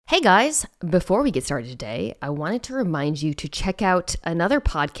Hey guys, before we get started today, I wanted to remind you to check out another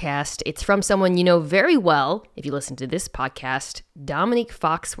podcast. It's from someone you know very well, if you listen to this podcast, Dominique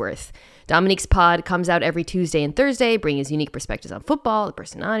Foxworth. Dominique's pod comes out every Tuesday and Thursday, bringing his unique perspectives on football, the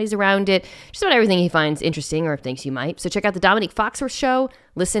personalities around it, just about everything he finds interesting or thinks you might. So check out the Dominique Foxworth Show.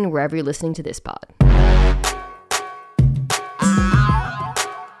 Listen wherever you're listening to this pod.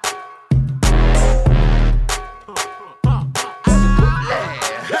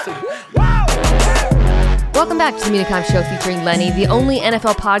 Welcome back to the Mediacom Show featuring Lenny, the only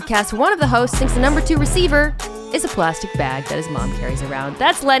NFL podcast where one of the hosts thinks the number 2 receiver is a plastic bag that his mom carries around.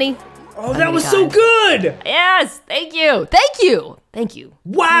 That's Lenny. Oh, that was so good! Yes, thank you. Thank you. Thank you.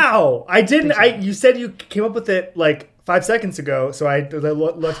 Wow! You said you came up with it like 5 seconds ago, so I had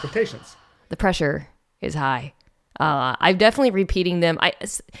low expectations. The pressure is high. I'm definitely repeating them.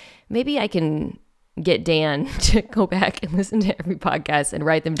 Maybe I can get Dan to go back and listen to every podcast and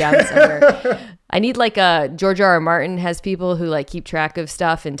write them down somewhere. I need George R. Martin has people who keep track of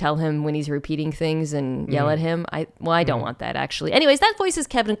stuff and tell him when he's repeating things and yell at him. I don't want that actually. Anyways, that voice is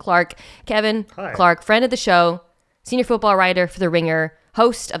Kevin Clark. Kevin Hi. Clark, friend of the show, senior football writer for The Ringer,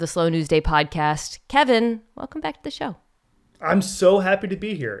 host of the Slow News Day podcast. Kevin, welcome back to the show. I'm so happy to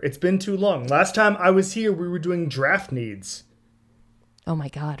be here. It's been too long. Last time I was here, we were doing draft needs. Oh my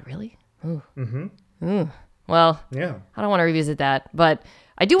God, really? Ooh. Mm-hmm. Ooh. Well, yeah. I don't want to revisit that, but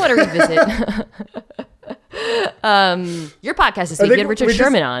I do want to revisit your podcast this week. You had Richard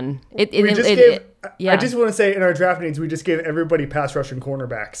Sherman on. I just want to say in our draft needs, we just gave everybody pass rush and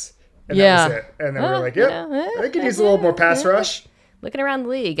cornerbacks. And that was it. And then we're like, I could use a little more pass rush. Looking around the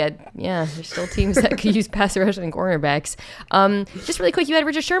league, there's still teams that could use pass rush and cornerbacks. Just really quick, you had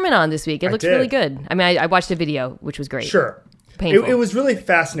Richard Sherman on this week. It looked really good. I mean, I watched the video, which was great. Sure. It was really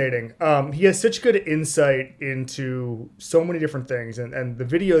fascinating. He has such good insight into so many different things. And the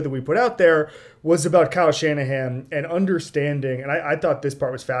video that we put out there was about Kyle Shanahan and understanding, and I thought this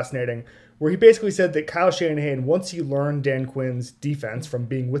part was fascinating, where he basically said that Kyle Shanahan, once he learned Dan Quinn's defense from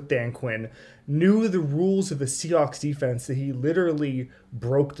being with Dan Quinn, knew the rules of the Seahawks defense, that he literally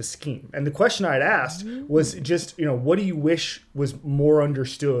broke the scheme. And the question I'd asked was just, what do you wish was more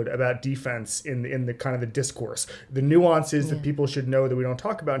understood about defense in the kind of the discourse, the nuances that people should know that we don't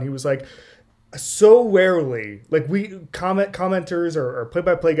talk about? And he was like, so rarely, we commenters or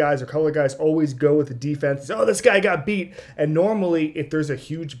play-by-play guys or color guys always go with the defense. Oh, this guy got beat. And normally, if there's a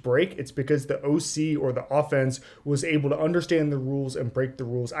huge break, it's because the OC or the offense was able to understand the rules and break the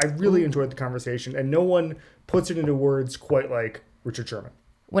rules. I really enjoyed the conversation, and no one puts it into words quite like Richard Sherman.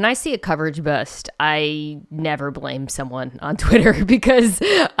 When I see a coverage bust, I never blame someone on Twitter because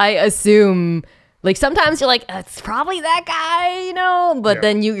I assume... sometimes you're like, it's probably that guy, but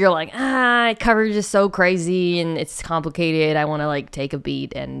then you're like, coverage is so crazy and it's complicated. I want to take a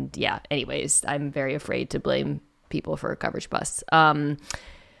beat. And anyways, I'm very afraid to blame people for coverage busts. That's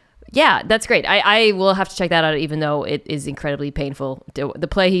great. I will have to check that out, even though it is incredibly painful. The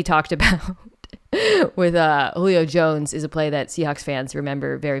play he talked about with Julio Jones is a play that Seahawks fans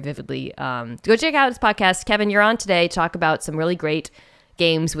remember very vividly. Go check out his podcast. Kevin, you're on today to talk about some really great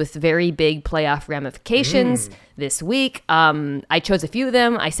games with very big playoff ramifications this week. I chose a few of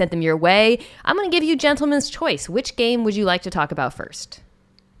them. I sent them your way. I'm going to give you gentleman's choice. Which game would you like to talk about first?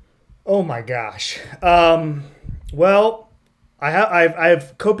 Oh my gosh. Well, I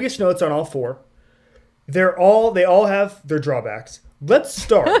have copious notes on all four. They all have their drawbacks. Let's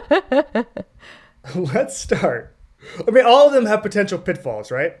start. I mean, all of them have potential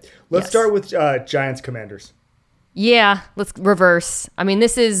pitfalls, right? Let's start with Giants Commanders. Yeah, let's reverse. I mean, I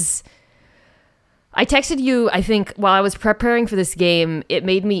texted you, I think, while I was preparing for this game. It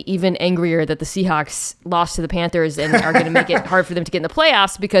made me even angrier that the Seahawks lost to the Panthers and are going to make it hard for them to get in the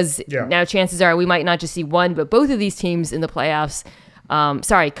playoffs because now chances are we might not just see one, but both of these teams in the playoffs.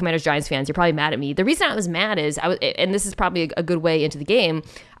 Sorry, Commanders Giants fans, you're probably mad at me. The reason I was mad is, and this is probably a good way into the game,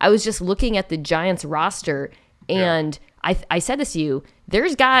 I was just looking at the Giants roster and I said this to you,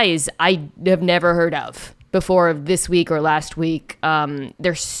 there's guys I have never heard of before this week or last week.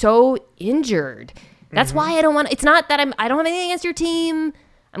 They're so injured. That's why I don't want, it's not that I don't have anything against your team.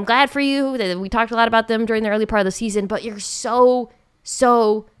 I'm glad for you that we talked a lot about them during the early part of the season, but you're so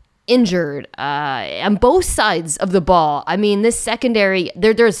injured on both sides of the ball. I mean, this secondary,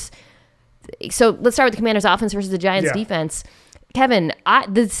 so let's start with the Commanders offense versus the Giants defense. Kevin,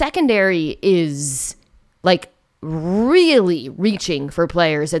 the secondary is really reaching for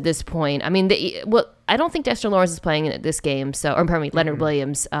players at this point. I mean, I don't think Dexter Lawrence is playing in this game. So, or pardon me, Leonard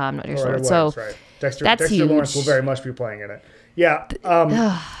Williams, not Dexter Lawrence. So right. Dexter huge. Lawrence will very much be playing in it. Yeah.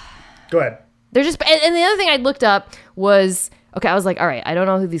 Go ahead. They're just, and the other thing I looked up was okay, I was like, all right, I don't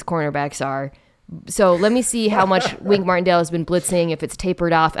know who these cornerbacks are. So let me see how much Wink Martindale has been blitzing, if it's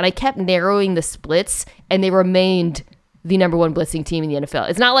tapered off. And I kept narrowing the splits, and they remained the number one blitzing team in the NFL.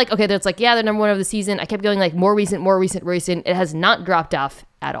 It's not like, okay, it's like, yeah, they're number one of the season. I kept going like more recent. It has not dropped off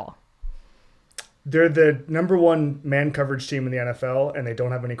at all. They're the number one man coverage team in the NFL, and they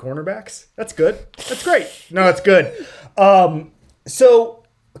don't have any cornerbacks. That's good. That's great. No, it's good. So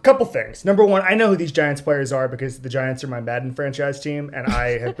a couple things. Number one, I know who these Giants players are because the Giants are my Madden franchise team, and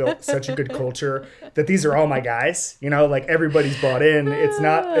I have built such a good culture that these are all my guys. You know, like everybody's bought in.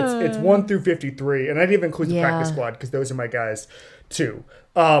 It's 1 through 53, and I didn't even include the practice squad because those are my guys too.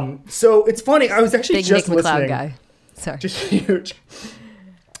 So it's funny. I was actually Big just Nick listening. McLeod guy. Sorry. Just huge.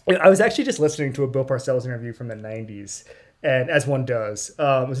 I was actually just listening to a Bill Parcells interview from the 90s, and as one does,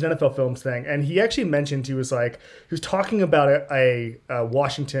 it was an NFL Films thing, and he actually mentioned, he was talking about a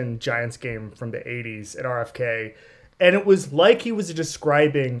Washington Giants game from the 80s at RFK, and it was like he was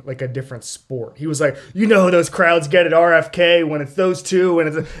describing like a different sport. He was like, you know, those crowds get at RFK when it's those two,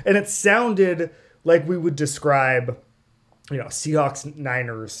 and it sounded like we would describe, you know, Seahawks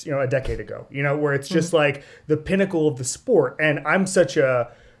Niners, you know, a decade ago, you know, where it's just like the pinnacle of the sport. And I'm such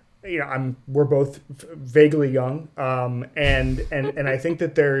a, you know, we're both vaguely young. And I think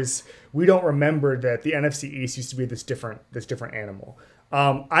that we don't remember that the NFC East used to be this different animal.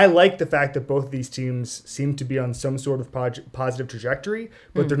 I like the fact that both of these teams seem to be on some sort of positive trajectory,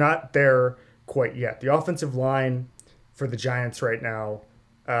 but they're not there quite yet. The offensive line for the Giants right now,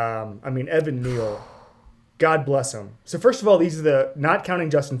 Evan Neal, God bless him. So first of all, not counting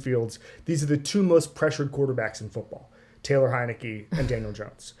Justin Fields, these are the two most pressured quarterbacks in football, Taylor Heineke and Daniel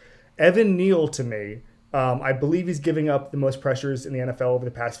Jones. Evan Neal, to me, I believe he's giving up the most pressures in the NFL over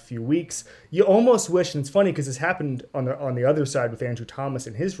the past few weeks. You almost wish, and it's funny because this happened on the other side with Andrew Thomas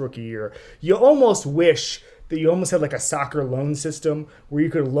in his rookie year, you almost wish that you almost had like a soccer loan system where you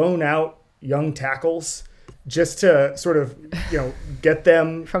could loan out young tackles just to sort of, you know, get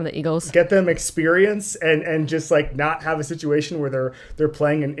them from the Eagles, get them experience and just like not have a situation where they're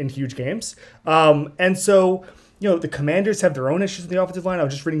playing in huge games. And so, you know, the Commanders have their own issues in the offensive line. I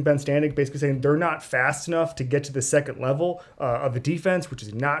was just reading Ben Standig basically saying they're not fast enough to get to the second level of the defense, which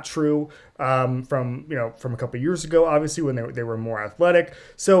is not true from a couple of years ago, obviously, when they were more athletic.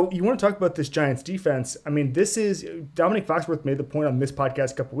 So you want to talk about this Giants defense. I mean, Dominic Foxworth made the point on this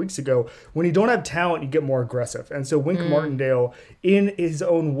podcast a couple of weeks ago, when you don't have talent, you get more aggressive. And so Wink Martindale, in his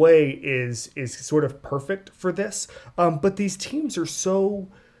own way, is sort of perfect for this. But these teams are so,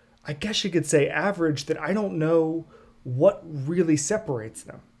 I guess you could say, average, that I don't know what really separates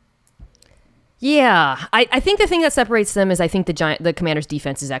them. Yeah, I think the thing that separates them is I think the Commanders'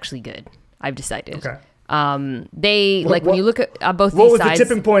 defense is actually good. I've decided. Okay. When you look at both these sides. What was the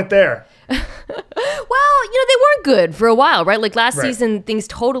tipping point there? Well, you know, they weren't good for a while, right? Like last season, things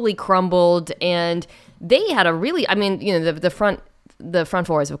totally crumbled, and they had a really, I mean, you know, the front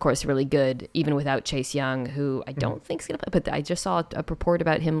four is, of course, really good, even without Chase Young, who I don't think is going to play. But I just saw a report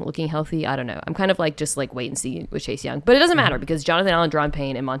about him looking healthy. I don't know. I'm kind of like, just like wait and see with Chase Young. But it doesn't matter because Jonathan Allen, Deron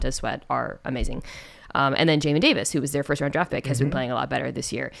Payne, and Montez Sweat are amazing. And then Jamin Davis, who was their first-round draft pick, has been playing a lot better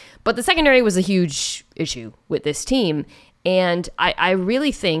this year. But the secondary was a huge issue with this team. And I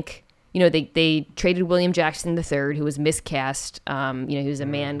really think, you know, they traded William Jackson III, who was miscast. You know, he was a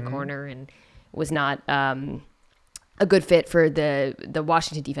man corner and was not a good fit for the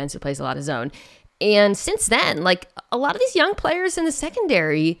Washington defense, who plays a lot of zone. And since then, like, a lot of these young players in the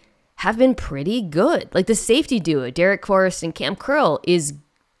secondary have been pretty good. Like the safety duo, Derek Forrest and Cam Curl, is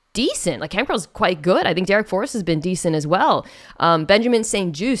decent. Like Cam Curl's quite good. I think Derek Forrest has been decent as well. Benjamin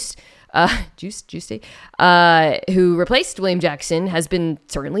St. Juste, who replaced William Jackson, has been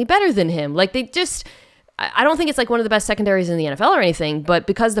certainly better than him. Like I don't think it's like one of the best secondaries in the NFL or anything, but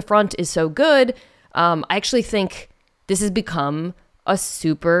because the front is so good, I actually think this has become a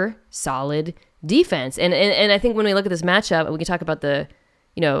super solid defense. And I think when we look at this matchup, we can talk about the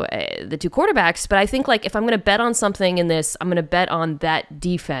two quarterbacks, but I think like if I'm going to bet on something in this, I'm going to bet on that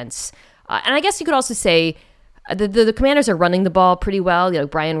defense. And I guess you could also say the Commanders are running the ball pretty well. You know,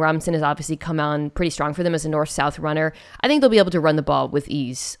 Brian Robinson has obviously come on pretty strong for them as a north-south runner. I think they'll be able to run the ball with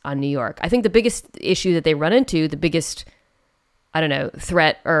ease on New York. I think the biggest issue that they run into, the biggest,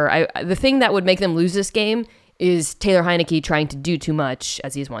 threat, or the thing that would make them lose this game is Taylor Heineke trying to do too much,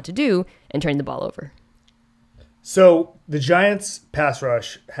 as he's wont to do, and turning the ball over. So the Giants' pass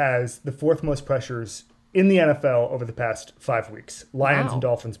rush has the fourth most pressures in the NFL over the past 5 weeks. Lions and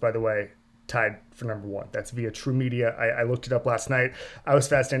Dolphins, by the way, tied for number one. That's via True Media. I looked it up last night. I was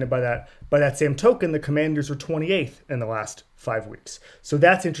fascinated by that. By that same token, the Commanders are 28th in the last 5 weeks. So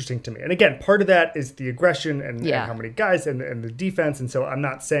that's interesting to me. And again, part of that is the aggression and how many guys and the defense. And so I'm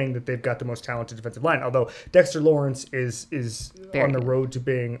not saying that they've got the most talented defensive line, although Dexter Lawrence is on the road to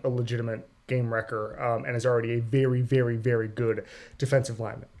being a legitimate game wrecker and is already a very, very, very good defensive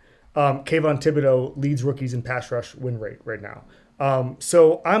lineman. Kayvon Thibodeau leads rookies in pass rush win rate right now.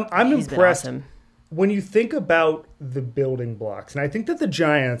 So I'm impressed when you think about the building blocks. And I think that the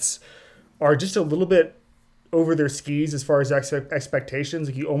Giants are just a little bit over their skis as far as expectations.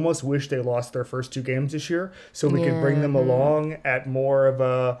 Like, you almost wish they lost their first 2 games this year so we could bring them along at more of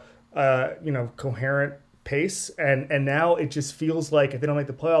a coherent pace. And now it just feels like if they don't make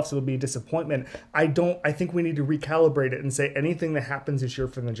the playoffs, it'll be a disappointment. I think we need to recalibrate it and say anything that happens this year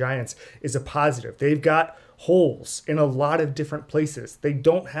from the Giants is a positive. They've got holes in a lot of different places. They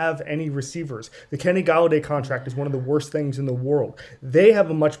don't have any receivers. The Kenny Golladay contract is one of the worst things in the world. They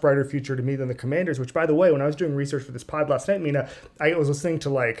have a much brighter future to me than the Commanders, which, by the way, when I was doing research for this pod last night, Mina, I was listening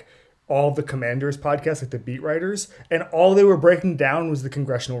to all the Commanders podcasts, the beat writers, and all they were breaking down was the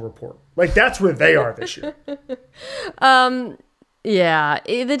congressional report. That's where they are this year. Yeah,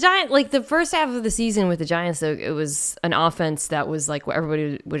 the Giant, the first half of the season with the Giants, though, it was an offense that was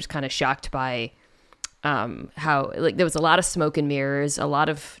everybody was kind of shocked by. How there was a lot of smoke and mirrors, a lot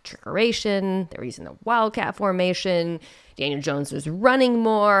of trickeration. They were using the wildcat formation. Daniel Jones was running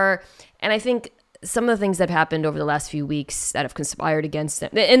more, and I think some of the things that happened over the last few weeks that have conspired against them.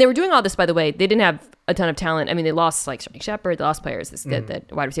 And they were doing all this, by the way. They didn't have a ton of talent. I mean, they lost Sterling Shepard, they lost players, the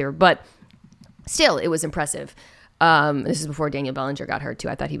wide receiver, but still, it was impressive. This is before Daniel Bellinger got hurt too.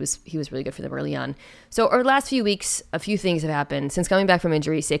 I thought he was really good for them early on. So over the last few weeks, a few things have happened. Since coming back from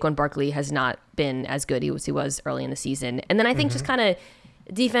injury, Saquon Barkley has not been as good as he was early in the season. And then I think just kind of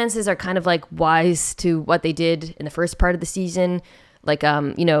defenses are kind of wise to what they did in the first part of the season.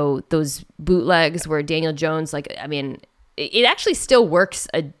 Those bootlegs where Daniel Jones, it actually still works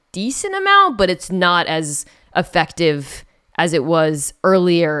a decent amount, but it's not as effective as it was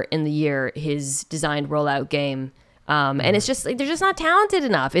earlier in the year, his designed rollout game. And it's just they're just not talented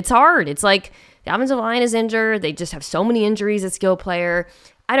enough. It's hard. It's the offensive line is injured. They just have so many injuries at skill player.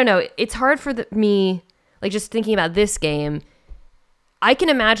 I don't know. It's hard for me, just thinking about this game. I can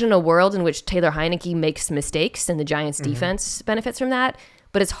imagine a world in which Taylor Heinicke makes mistakes and the Giants defense benefits from that.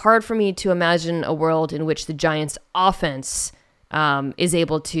 But it's hard for me to imagine a world in which the Giants offense is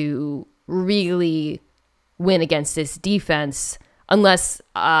able to really win against this defense unless,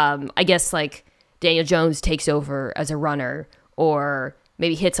 Daniel Jones takes over as a runner or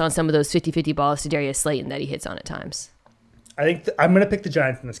maybe hits on some of those 50-50 balls to Darius Slayton that he hits on at times. I think I'm going to pick the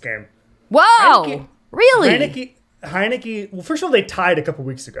Giants in this game. Whoa! Really? Heinicke, well, first of all, they tied a couple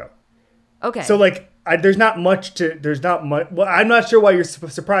weeks ago. Okay. So, there's not much. Well, I'm not sure why you're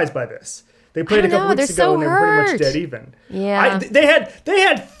surprised by this. They played a couple weeks ago and they were pretty much dead even. Yeah. They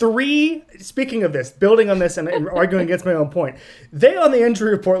had 3, speaking of this, building on this and arguing against my own point, they on the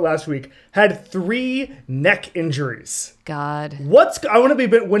injury report last week had 3 neck injuries. God. I want to be a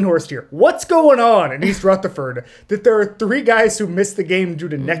bit Windhorst here. What's going on in East Rutherford that there are 3 guys who missed the game due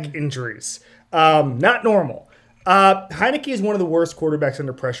to neck injuries? Not normal. Heinicke is one of the worst quarterbacks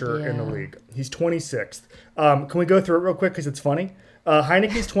under pressure in the league. He's 26th. Can we go through it real quick because it's funny?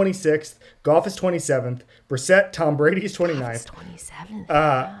 Heinicke's 26th. Goff is 27th. Brissett, Tom Brady is 29th.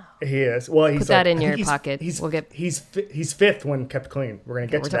 27th. He is. Well, he's put that in your pocket. He's 5th when kept clean. We're gonna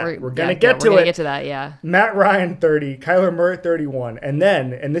get to that. We're gonna get to that. Yeah. Matt Ryan 30, Kyler Murray 31, and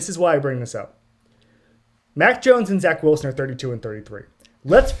then, and this is why I bring this up. Mac Jones and Zach Wilson are 32 and 33.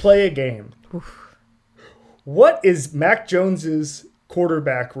 Let's play a game. Oof. What is Mac Jones's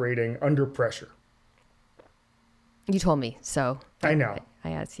quarterback rating under pressure? You told me, so I know.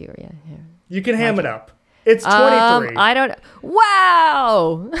 I asked you. Yeah. You can ham it up. It's 23. I don't.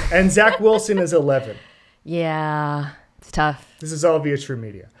 Wow. And Zach Wilson is 11. Yeah, it's tough. This is all via True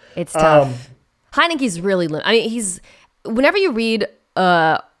Media. It's tough. Heinicke's really. He's. Whenever you read.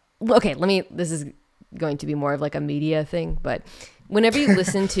 Okay, this is going to be more of a media thing, but whenever you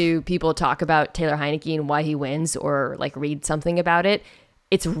listen to people talk about Taylor Heinicke and why he wins, or read something about it,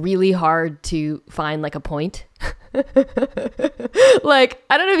 it's really hard to find a point. I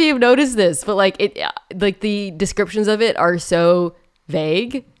don't know if you've noticed this, but the descriptions of it are so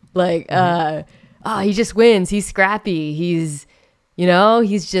vague. He just wins. He's scrappy. He's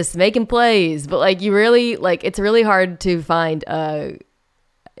just making plays. But you really it's really hard to find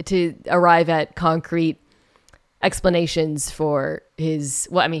to arrive at concrete explanations for his.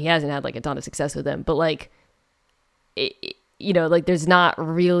 Well, he hasn't had a ton of success with them, but there's not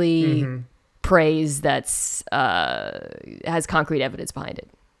really. praise that's has concrete evidence behind it.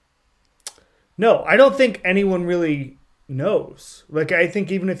 No, I don't think anyone really knows. Like, I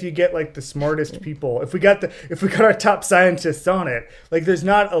think even if you get like the smartest people, if we got our top scientists on it, like there's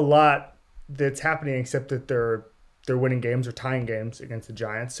not a lot that's happening except that they're winning games or tying games against the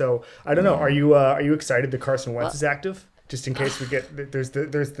Giants. So I don't know. Are you excited that Carson Wentz is active? Just in case we get there's the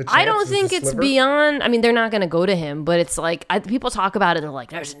chance, I don't think it's beyond. I mean, they're not going to go to him, but it's like people talk about it. They're like,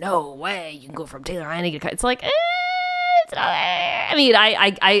 "There's no way you can go from Taylor Heineke." It's like, it's not there. I mean,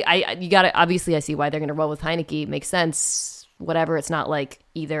 I you got to obviously. I see why they're going to roll with Heineke. Makes sense. Whatever. It's not like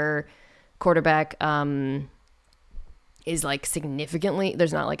either quarterback is like significantly.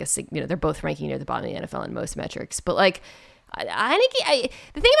 There's not like they're both ranking near the bottom of the NFL in most metrics, but like Heineke.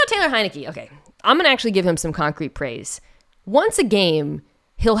 The thing about Taylor Heineke. Okay, I'm going to actually give him some concrete praise. Once a game,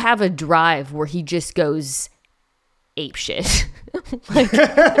 he'll have a drive where he just goes ape shit.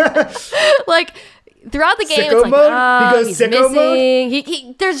 like throughout the game, sicko it's like, mode? He goes he's sicko missing.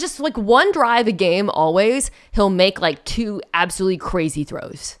 He there's just like one drive a game always. He'll make like 2 absolutely crazy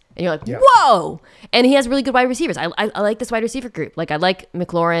throws. And you're like, whoa! And he has really good wide receivers. I like this wide receiver group. Like I like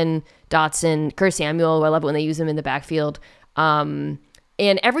McLaurin, Dotson, Curtis Samuel. I love it when they use him in the backfield.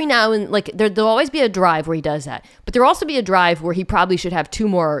 And every now and like there'll always be a drive where he does that, but there'll also be a drive where he probably should have 2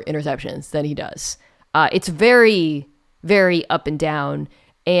 more interceptions than he does. It's very, very up and down,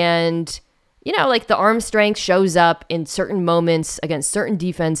 and like the arm strength shows up in certain moments against certain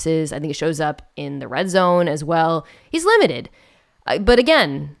defenses. I think it shows up in the red zone as well. He's limited, but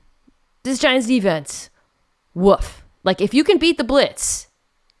again, this Giants defense, woof. Like if you can beat the blitz,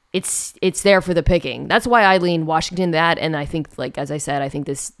 it's there for the picking. That's why I lean Washington that, and I think, like as I said, I think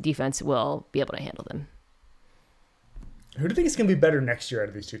this defense will be able to handle them. Who do you think is going to be better next year out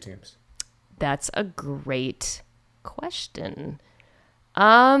of these 2 teams? That's a great question.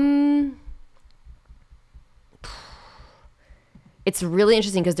 It's really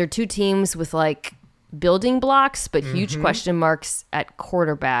interesting because they're 2 teams with like building blocks, but huge question marks at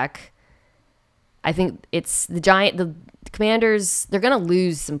quarterback. I think it's the Commanders. They're going to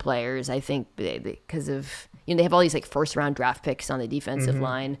lose some players, I think, because of they have all these like first round draft picks on the defensive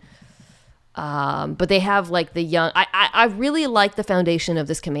line. But they have like the young. I really like the foundation of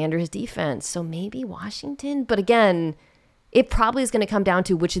this Commanders defense. So maybe Washington, but again, it probably is going to come down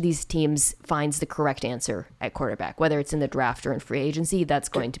to which of these teams finds the correct answer at quarterback, whether it's in the draft or in free agency. That's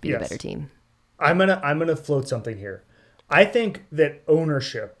going to be the better team. I'm gonna float something here. I think that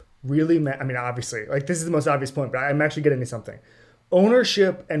ownership really, I mean, obviously, like this is the most obvious point, but I'm actually getting to something.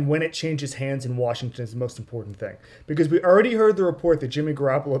 Ownership and when it changes hands in Washington is the most important thing, because we already heard the report that Jimmy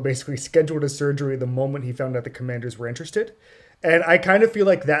Garoppolo basically scheduled a surgery the moment he found out the Commanders were interested. And I kind of feel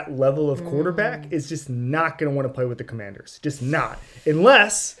like that level of quarterback is just not going to want to play with the Commanders. Just not.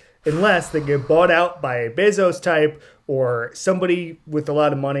 Unless they get bought out by a Bezos type or somebody with a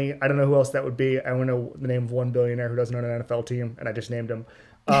lot of money. I don't know who else that would be. I only know the name of one billionaire who doesn't own an NFL team, and I just named him.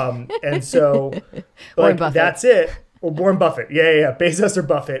 And so like that's it. Or Warren Buffett. Yeah. Bezos or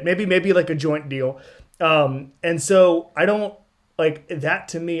Buffett. Maybe like a joint deal. And so I don't like that.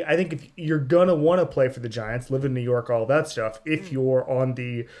 To me, I think if you're going to want to play for the Giants, live in New York, all that stuff, if you're on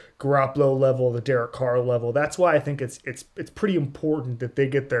the Garoppolo level, the Derek Carr level, that's why I think it's pretty important that they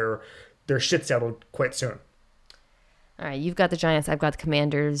get their shit settled quite soon. All right, you've got the Giants, I've got the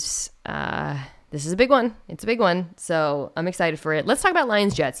Commanders. This is a big one. It's a big one. So I'm excited for it. Let's talk about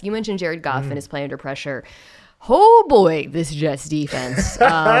Lions-Jets. You mentioned Jared Goff and his play under pressure. Oh boy, this Jets defense.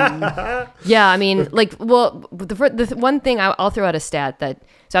 Yeah, I mean, like, well, the one thing I'll throw out a stat that.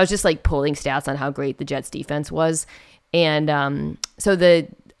 So I was just like pulling stats on how great the Jets defense was, and so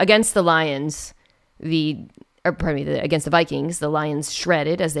against the Lions, against the Vikings, the Lions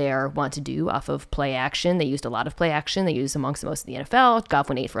shredded as they want to do off of play action. They used a lot of play action. They used amongst the most in the NFL. Goff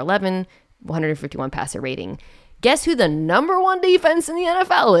went 8 for 11, 151 passer rating. Guess who the number 1 defense in the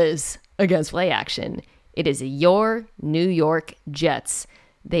NFL is against play action? It is your New York Jets.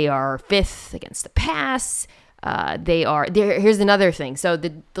 They are 5th against the pass. Here's another thing. So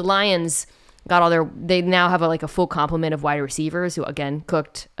the Lions got they now have a full complement of wide receivers who, again,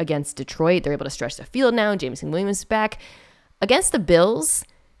 cooked against Detroit. They're able to stretch the field now. Jameson Williams is back. Against the Bills,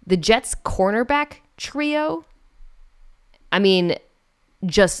 the Jets cornerback trio, I mean,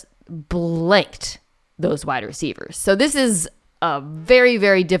 just blanked those wide receivers. So this is a very,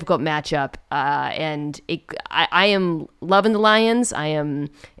 very difficult matchup, and I am loving the Lions. I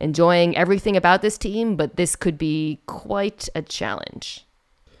am enjoying everything about this team, but this could be quite a challenge.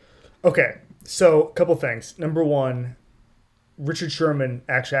 Okay, so a couple things. Number one, Richard Sherman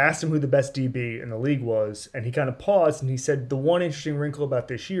actually asked him who the best DB in the league was, and he kind of paused and he said, the one interesting wrinkle about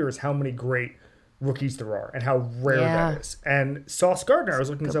this year is how many great rookies there are and how rare that is. And Sauce Gardner, I was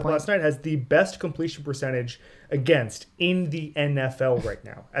looking this up last night, has the best completion percentage against in the NFL right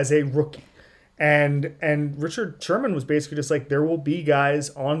now as a rookie. And Richard Sherman was basically just like, there will be guys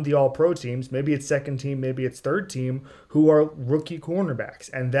on the all-pro teams, maybe it's second team, maybe it's third team, who are rookie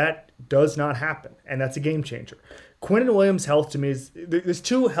cornerbacks. And that does not happen. And that's a game changer. Quinnen Williams' health to me is, there's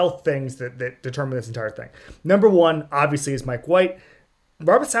two health things that determine this entire thing. Number one, obviously, is Mike White.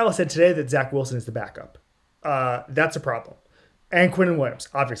 Robert Saleh said today that Zach Wilson is the backup. That's a problem. And Quinnen Williams,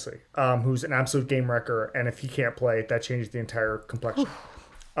 obviously, who's an absolute game wrecker. And if he can't play, that changes the entire complexion.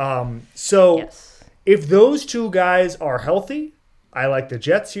 If those two guys are healthy, I like the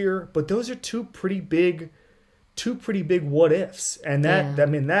Jets here, but those are two pretty big what ifs. And I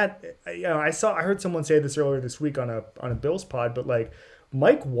heard someone say this earlier this week on a Bills pod, but like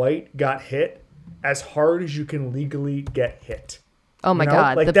Mike White got hit as hard as you can legally get hit. Oh my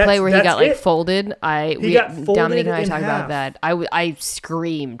God. Like the play where he got like folded. Dominic and I talked about that. I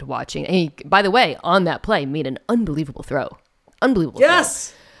screamed watching. And he, by the way, on that play made an unbelievable throw.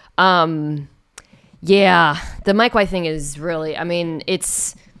 Yes. Throw. Yeah, the Mike White thing is really, I mean,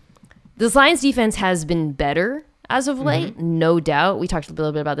 this Lions defense has been better as of late, no doubt. We talked a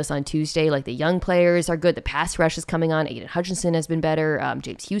little bit about this on Tuesday. Like the young players are good. The pass rush is coming on. Aiden Hutchinson has been better.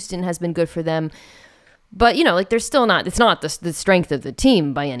 James Houston has been good for them. But, you know, like there's still not, it's not the strength of the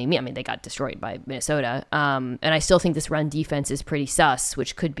team by any means. I mean, they got destroyed by Minnesota. And I still think this run defense is pretty sus,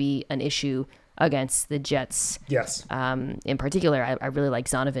 which could be an issue against the Jets. Yes. In particular, I really like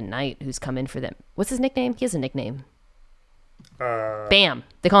Zonovan Knight, who's come in for them. What's his nickname? He has a nickname. Bam.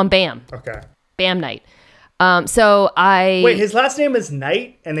 They call him Bam. Okay. Bam Knight. Wait, his last name is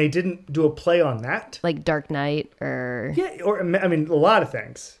Knight, and they didn't do a play on that? Like Dark Knight, or... Yeah, or, I mean, a lot of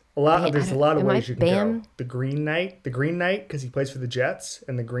things. There's a lot of ways you can go. The Green Knight, because he plays for the Jets,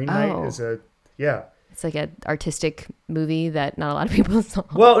 and the Green Knight is It's like an artistic movie that not a lot of people saw.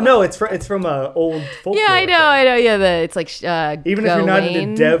 Well, no, it's from a old folklore. Yeah, I know. Yeah, it's like even if you're not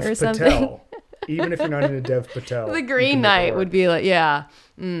into Dev Patel. Even if you're not into Dev Patel. The Green Knight would be like, yeah.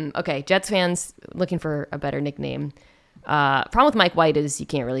 Okay, Jets fans looking for a better nickname. Problem with Mike White is you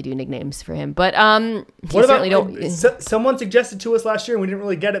can't really do nicknames for him. But what about someone suggested to us last year, and we didn't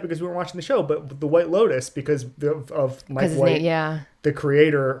really get it because we weren't watching the show, but the White Lotus because of Mike White, the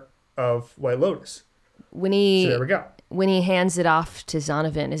creator of White Lotus. So there we go. When he hands it off to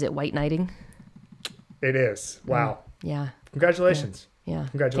Zonovan, is it white knighting? It is. Wow. Yeah. Congratulations. Yeah.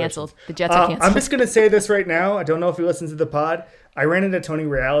 Congratulations. Canceled. The Jets are canceled. I'm just going to say this right now. I don't know if he listens to the pod. I ran into Tony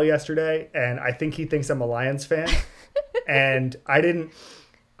Reale yesterday, and I think he thinks I'm a Lions fan. And I didn't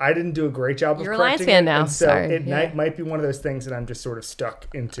do a great job of correcting it. You're a Lions fan now. And so Sorry. It might be one of those things that I'm just sort of stuck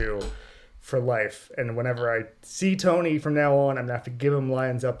into for life. And whenever I see Tony from now on, I'm going to have to give him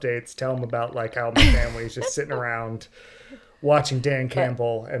Lions updates, tell him about like how my family is just sitting around watching Dan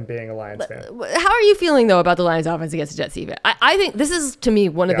Campbell and being a Lions fan. How are you feeling, though, about the Lions offense against the Jets even? I think this is, to me,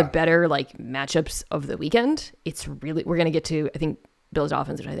 one of the better like matchups of the weekend. It's really, we're going to get to, I think, Bills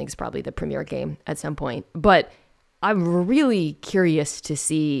offense, which I think is probably the premier game at some point. But I'm really curious to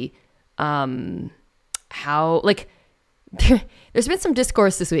see how, like, there's been some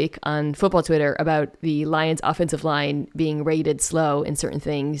discourse this week on football Twitter about the Lions offensive line being rated slow in certain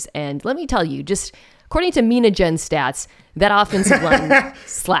things. And let me tell you, just according to Mina Gen stats, that offensive line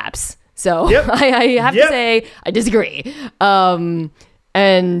slaps. So I have to say I disagree.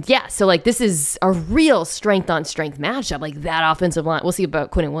 And yeah, so like this is a real strength on strength matchup. Like that offensive line, we'll see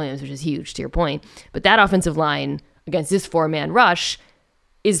about Quinnen Williams, which is huge to your point. But that offensive line against this 4-man rush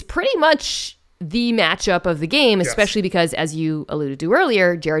is pretty much the matchup of the game, especially because, as you alluded to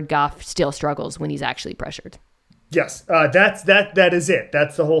earlier, Jared Goff still struggles when he's actually pressured. Yes, that is it.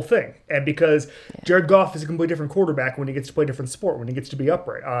 That's the whole thing. And because Jared Goff is a completely different quarterback when he gets to play a different sport, when he gets to be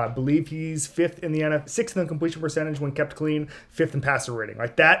upright. I believe he's sixth in completion percentage when kept clean, fifth in passer rating.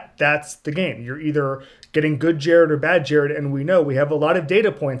 Like that's the game. You're either getting good Jared or bad Jared, and we have a lot of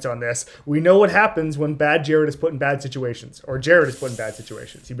data points on this. We know what happens when bad Jared is put in bad situations, or Jared is put in bad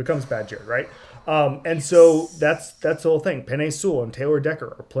situations. He becomes bad Jared, right? And so that's the whole thing. Penei Sewell and Taylor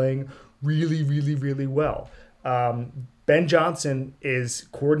Decker are playing really, really, really well. Ben Johnson is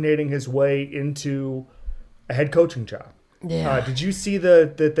coordinating his way into a head coaching job. Yeah. Did you see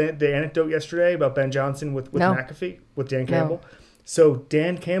the anecdote yesterday about Ben Johnson with McAfee, with Dan Campbell? No. So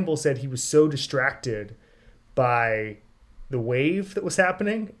Dan Campbell said he was so distracted by the wave that was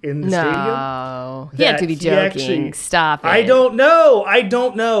happening in the stadium. No, he had to be joking. Stop it. I don't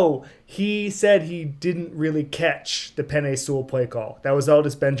know. He said he didn't really catch the Penei Sewell play call. That was all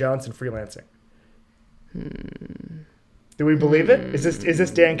just Ben Johnson freelancing. Do we believe it? Is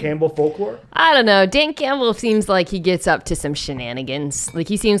this Dan Campbell folklore? I don't know. Dan Campbell seems like he gets up to some shenanigans. Like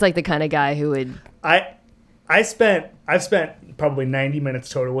he seems like the kind of guy who would. I've spent probably 90 minutes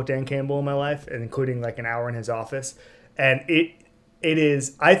total with Dan Campbell in my life, and including like an hour in his office, and it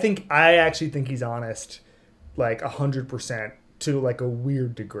is. I actually think he's honest, like 100% to like a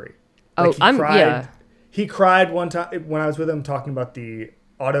weird degree. Like he cried one time when I was with him talking about the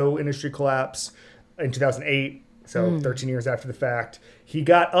auto industry collapse in 2008. So 13 years after the fact, he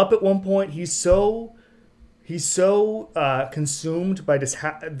got up at one point. He's so consumed by just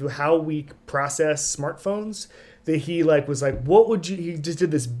how we process smartphones that he like was like, what would you? He just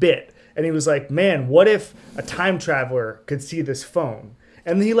did this bit, and he was like, man, what if a time traveler could see this phone?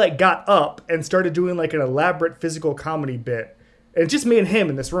 And then he like got up and started doing like an elaborate physical comedy bit, and just me and him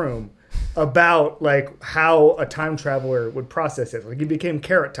in this room about like how a time traveler would process it. Like he became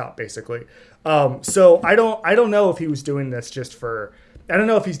Carrot Top basically. So I don't know if he was doing this just for. I don't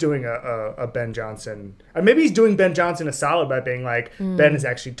know if he's doing a Ben Johnson. Or maybe he's doing Ben Johnson a solid by being like, Ben is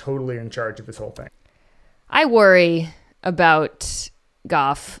actually totally in charge of this whole thing. I worry about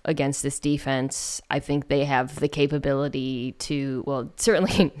Goff against this defense. I think they have the capability to, well,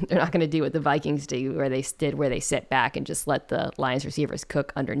 certainly they're not going to do what the Vikings do, where they sit back and just let the Lions receivers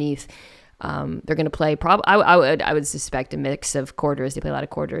cook underneath. They're going to play I would suspect a mix of quarters. They play a lot of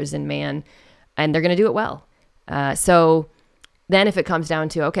quarters and man, and they're going to do it well. So then if it comes down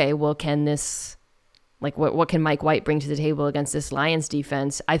to, okay, well, can this, like, what can Mike White bring to the table against this Lions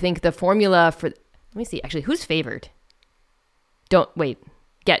defense? I think the formula for, let me see, actually, who's favored? Don't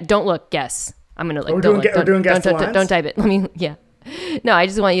look, guess. I'm going to like, don't type it. No, I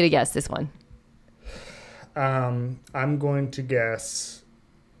just want you to guess this one. I'm going to guess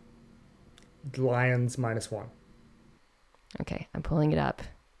Lions -1. Okay, I'm pulling it up.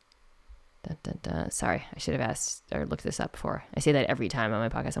 Dun, dun, dun. Sorry, I should have asked or looked this up before. I say that every time on my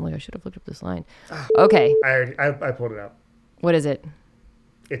podcast. I'm like, I should have looked up this line. Okay. I pulled it up. What is it?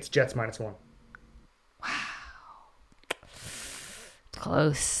 It's Jets -1. Wow.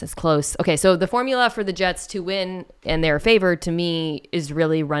 Close. It's close. Okay, so the formula for the Jets to win and their favor to me is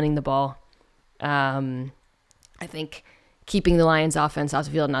really running the ball. I think keeping the Lions offense off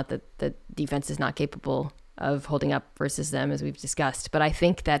the field, not that the defense is not capable of holding up versus them, as we've discussed, but I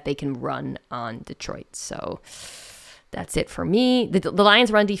think that they can run on Detroit. So that's it for me. The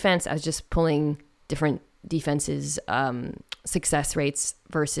Lions run defense, I was just pulling different defenses, success rates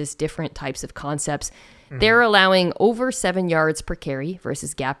versus different types of concepts. Mm-hmm. They're allowing over 7 yards per carry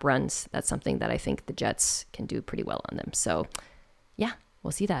versus gap runs. That's something that I think the Jets can do pretty well on them. So yeah,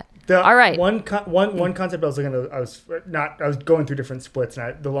 we'll see that. All right. One concept I was looking at, I was going through different splits,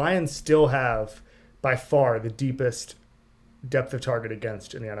 and the Lions still have by far the deepest depth of target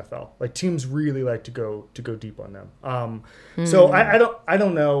against in the NFL. Like teams really like to go deep on them. So I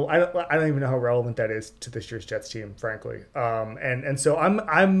don't know. I don't even know how relevant that is to this year's Jets team, frankly. And so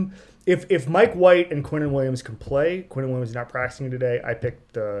I'm if Mike White and Quinnen Williams can play, Quinnen Williams is not practicing today, I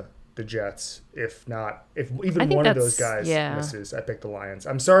picked the Jets. If even one of those guys misses, I pick the Lions.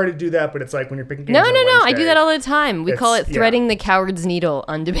 I'm sorry to do that, but it's like when you're picking games No. Wednesday, I do that all the time. We call it threading the coward's needle,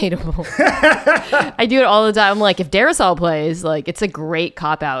 undebatable. I do it all the time. I'm like, if Darrisaw plays, like, it's a great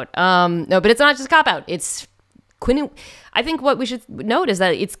cop-out. No, but it's not just cop-out. It's Quinnen. I think what we should note is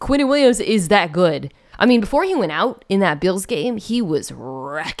that it's Quinnen Williams is that good. I mean, before he went out in that Bills game, he was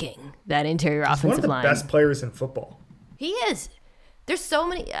wrecking that interior offensive line. One of the best players in football. He is. There's so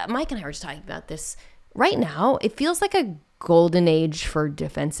many. Mike and I were just talking about this. Right now, it feels like a golden age for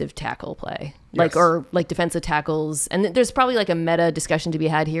defensive tackle play, yes. or defensive tackles. And there's probably like a meta discussion to be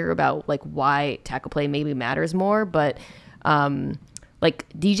had here about like why tackle play maybe matters more. But like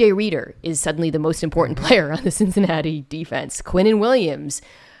DJ Reader is suddenly the most important player on the Cincinnati defense. Quinnen Williams,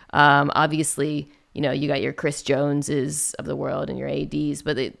 obviously, you got your Chris Joneses of the world and your ADs,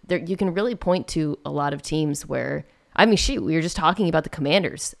 but you can really point to a lot of teams where. I mean, shoot, we were just talking about the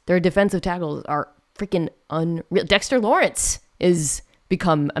Commanders. Their defensive tackles are freaking unreal. Dexter Lawrence is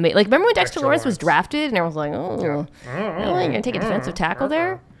become amazing. Like, remember when Dexter Lawrence was drafted and everyone was like, oh, really? You're going to take a defensive tackle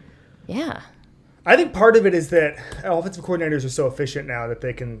there? Yeah. I think part of it is that offensive coordinators are so efficient now that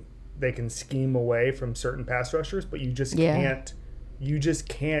they can scheme away from certain pass rushers, but you just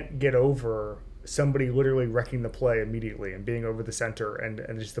can't get over somebody literally wrecking the play immediately and being over the center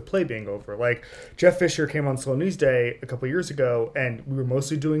and just the play being over. Like Jeff Fisher came on Slow News Day a couple years ago, and we were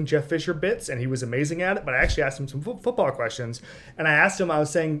mostly doing Jeff Fisher bits, and he was amazing at it. But I actually asked him some football questions, and I asked him, I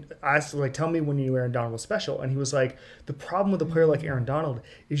asked like, tell me when you Aaron Donald was special, and he was like, the problem with a player like Aaron Donald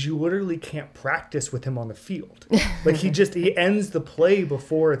is you literally can't practice with him on the field. Like he ends the play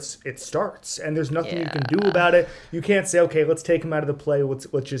before it starts, and there's nothing you can do about it. You can't say, okay, let's take him out of the play. Let's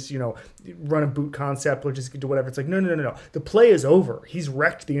just run a boot concept. Let's just do whatever. It's like no. The play is over. He's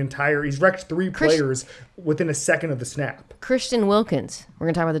wrecked three players within a second of the snap. Christian Wilkins. We're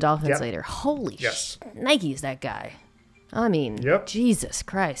gonna talk about the Dolphins later. Holy Nike's that guy. I mean, Jesus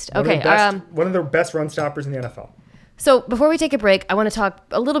Christ. Okay, one of the best run stoppers in the NFL. So before we take a break, I want to talk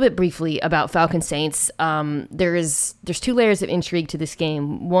a little bit briefly about Falcons Saints. There's two layers of intrigue to this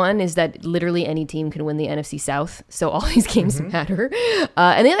game. One is that literally any team can win the NFC South, so all these games matter.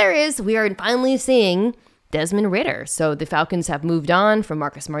 And the other is we are finally seeing Desmond Ridder. So the Falcons have moved on from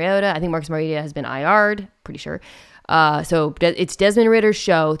Marcus Mariota. I think Marcus Mariota has been IR'd, pretty sure. So it's Desmond Ridder's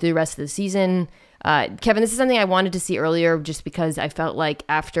show through the rest of the season. Kevin, this is something I wanted to see earlier just because I felt like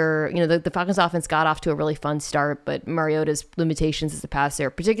after, the Falcons offense got off to a really fun start, but Mariota's limitations as a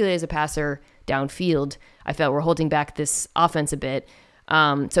passer, particularly as a passer downfield, I felt were holding back this offense a bit.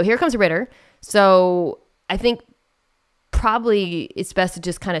 So here comes Ridder. So I think probably it's best to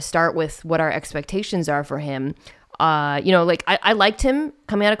just kind of start with what our expectations are for him. I liked him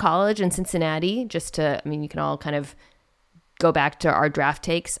coming out of college in Cincinnati you can all kind of go back to our draft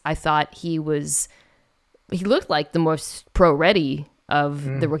takes. I thought he looked like the most pro-ready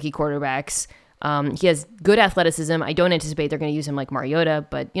of the rookie quarterbacks. He has good athleticism. I don't anticipate they're going to use him like Mariota,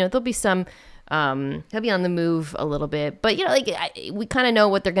 but there'll be some. He'll be on the move a little bit, but we kind of know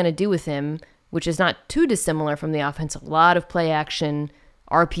what they're going to do with him, which is not too dissimilar from the offense. A lot of play action,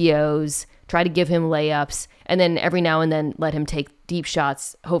 RPOs, try to give him layups, and then every now and then let him take deep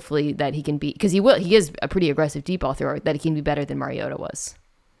shots, hopefully that he can be, because he is a pretty aggressive deep ball thrower, that he can be better than Mariota was.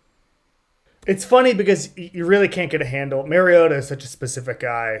 It's funny because you really can't get a handle. Mariota is such a specific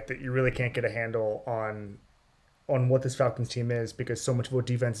guy that you really can't get a handle on what this Falcons team is, because so much of what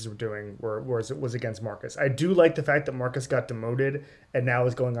defenses were doing was against Marcus. I do like the fact that Marcus got demoted and now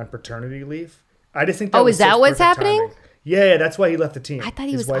is going on paternity leave. I just think is that what's happening? Timing. Yeah, that's why he left the team. I thought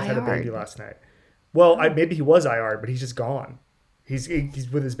he His was wife IR'd. had a baby last night. Well, maybe he was IR'd, but he's just gone. He's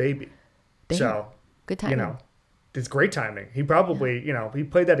with his baby. Damn. So good timing. It's great timing. He probably, he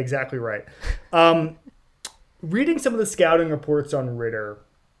played that exactly right. Reading some of the scouting reports on Ridder,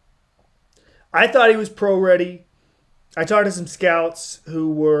 I thought he was pro-ready. I talked to some scouts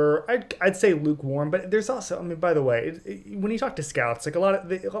who were, I'd say lukewarm, but there's also, by the way, when you talk to scouts, like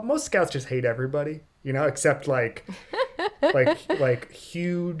most scouts just hate everybody, except like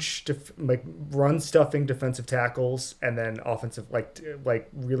huge, run stuffing defensive tackles and then offensive, like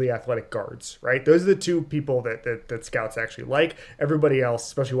really athletic guards, right? Those are the two people that scouts actually like. Everybody else,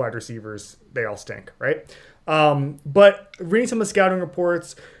 especially wide receivers, they all stink, right? But reading some of the scouting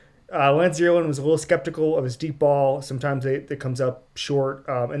reports, Lance Zierlein was a little skeptical of his deep ball. Sometimes it comes up short.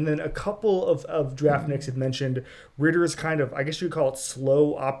 And then a couple of draft nicks had mentioned Ridder's kind of, I guess you would call it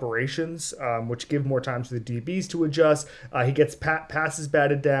slow operations, which give more time to the DBs to adjust. He gets passes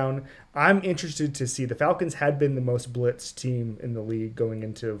batted down. I'm interested to see. The Falcons had been the most blitzed team in the league going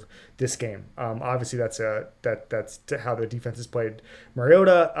into this game. Obviously, that's how the defense has played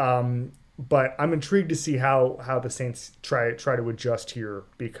Mariota. But I'm intrigued to see how the Saints try to adjust here,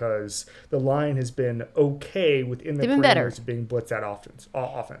 because the line has been okay within the parameters of being blitzed at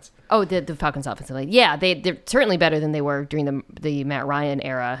offense. Oh, the Falcons offensive line. Yeah, they're certainly better than they were during the Matt Ryan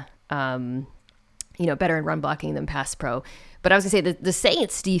era. Better in run blocking than pass pro. But I was going to say the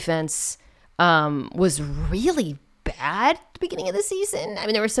Saints defense was really bad at the beginning of the season. I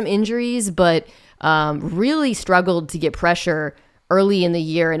mean, there were some injuries, but really struggled to get pressure early in the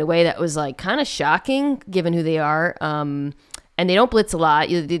year in a way that was like kind of shocking given who they are. And they don't blitz a lot.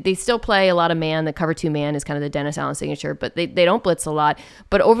 They still play a lot of man. The cover 2 man is kind of the Dennis Allen signature, but they don't blitz a lot.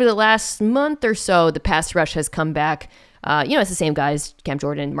 But over the last month or so, the pass rush has come back. It's the same guys, Cam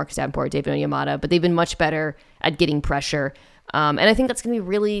Jordan, Marcus Davenport, David Onyemata, but they've been much better at getting pressure. And I think that's going to be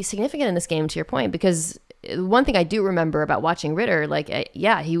really significant in this game, to your point, because one thing I do remember about watching Ridder,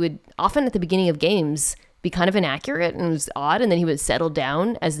 he would often at the beginning of games be kind of inaccurate and it was odd, and then he would settle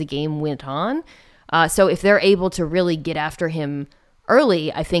down as the game went on. So if they're able to really get after him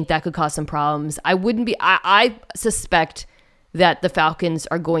early, I think that could cause some problems. I suspect that the Falcons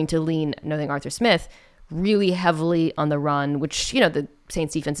are going to lean, knowing Arthur Smith, really heavily on the run, which, the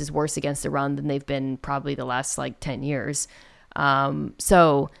Saints defense is worse against the run than they've been probably the last 10 years.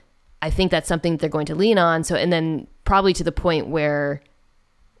 So I think that's something they're going to lean on. So, and then probably to the point where,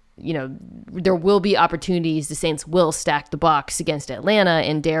 you know, there will be opportunities. The Saints will stack the box against Atlanta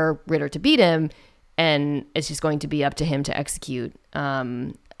and dare Ritter to beat him, and it's just going to be up to him to execute.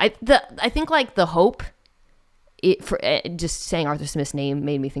 I think like the hope. Just saying Arthur Smith's name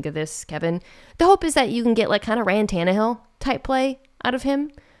made me think of this, Kevin. The hope is that you can get like kind of Ryan Tannehill type play out of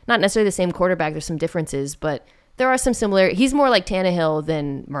him. Not necessarily the same quarterback. There's some differences, but there are some similarities. He's more like Tannehill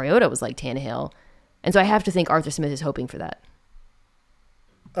than Mariota was like Tannehill. And so I have to think Arthur Smith is hoping for that.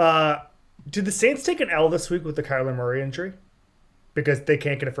 Did the Saints take an L this week with the Kyler Murray injury? Because they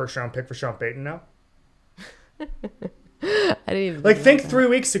can't get a first-round pick for Sean Payton now? I didn't even think 3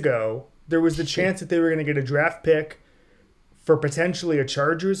 weeks ago, there was the chance that they were going to get a draft pick for potentially a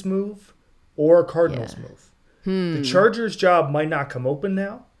Chargers move or a Cardinals move. The Chargers job might not come open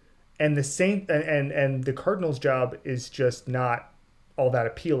now, and the and the Cardinals job is just not all that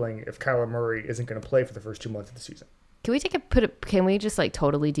appealing if Kyler Murray isn't going to play for the first 2 months of the season. Can we can we just like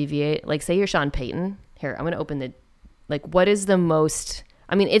totally deviate? Like say you're Sean Payton. Here, I'm going to open the, like, what is the most,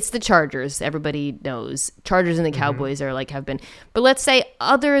 I mean, it's the Chargers. Everybody knows Chargers and the Cowboys are like, have been, but let's say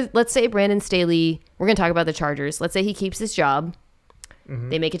Brandon Staley, we're going to talk about the Chargers. Let's say he keeps his job.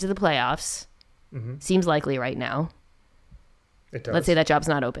 They make it to the playoffs. Seems likely right now. It does. Let's say that job's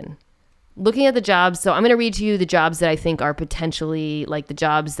not open. Looking at the jobs, so I'm going to read to you the jobs that I think are potentially like the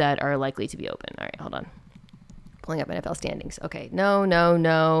jobs that are likely to be open. All right, hold on. Pulling up NFL standings. Okay,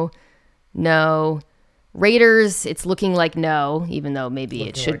 no. Raiders, it's looking like no, even though maybe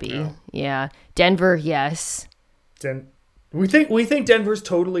it should be. No. Yeah. Denver, yes. We think Denver's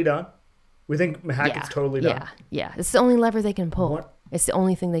totally done. We think Hackett's totally done. Yeah. It's the only lever they can pull. What? It's the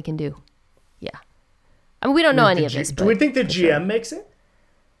only thing they can do. Yeah. I mean, we don't know any of this. Do we think the GM makes it?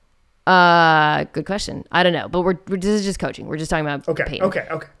 Good question. I don't know, but this is just coaching. We're just talking about Peyton. Okay.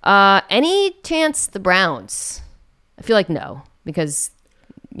 Any chance the Browns? I feel like no, because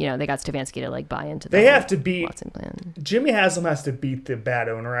you know they got Stefanski to like buy into. They have to beat Watson plan. Jimmy Haslam has to beat the bad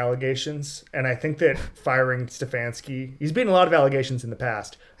owner allegations, and I think that firing Stefanski, he's beaten a lot of allegations in the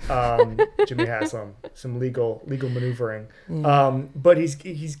past. Jimmy Haslam, some legal maneuvering, but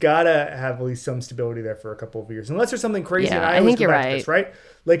he's got to have at least some stability there for a couple of years, unless there's something crazy. Yeah, and I think you're right. This, right?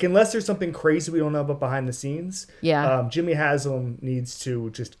 Like unless there's something crazy we don't know about behind the scenes. Yeah. Jimmy Haslam needs to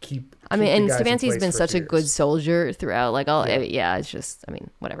just keep. I mean, and Stefanski's been such a good soldier throughout. Like, it's just, I mean,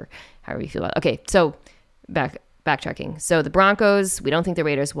 whatever. However you feel about it. Okay, so backtracking. So the Broncos, we don't think the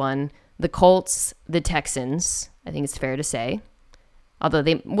Raiders won. The Colts, the Texans, I think it's fair to say. Although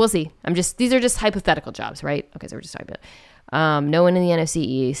we'll see. These are just hypothetical jobs, right? Okay, so we're just talking about no one in the NFC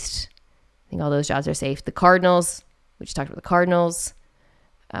East. I think all those jobs are safe. The Cardinals, we just talked about the Cardinals.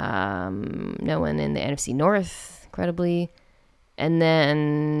 No one in the NFC North, incredibly. And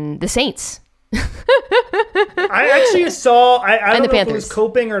then the Saints. I actually saw, I don't know Panthers. if it was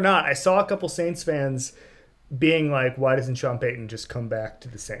coping or not. I saw a couple Saints fans being like, why doesn't Sean Payton just come back to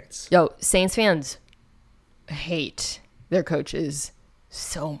the Saints? Yo, Saints fans hate their coaches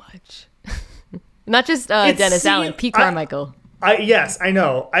so much. Not just Dennis Allen, Pete Carmichael. Yes, I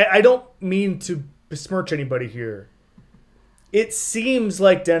know. I don't mean to besmirch anybody here. It seems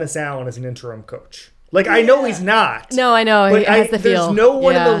like Dennis Allen is an interim coach. Like, I know he's not. No, I know. He has the feel. There's no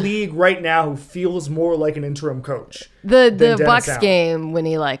one in the league right now who feels more like an interim coach. The Bucs game when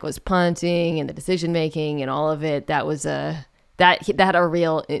he like was punting and the decision making and all of it, that was that had a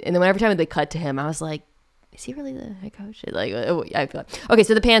real. And then every time they cut to him, I was like, is he really the head coach? Like, I feel like. Okay,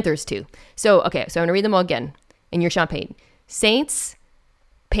 so the Panthers too. So I'm gonna read them all again. And you're Sean Payton. Saints,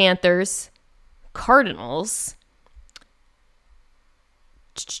 Panthers, Cardinals,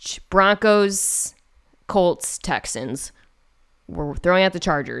 Broncos, Colts, Texans. We're throwing out the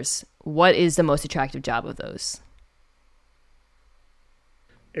Chargers. What is the most attractive job of those?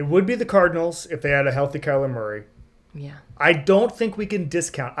 It would be the Cardinals if they had a healthy Kyler Murray. Yeah. I don't think we can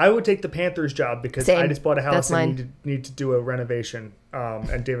discount. I would take the Panthers job because I just bought a house and need to do a renovation,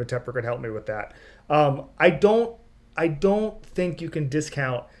 and David Tepper could help me with that. I don't think you can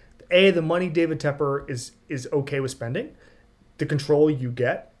discount the money David Tepper is okay with spending, the control you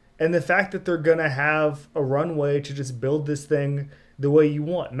get, and the fact that they're gonna have a runway to just build this thing the way you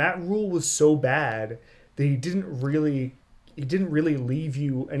want. Matt Rule was so bad that he didn't really leave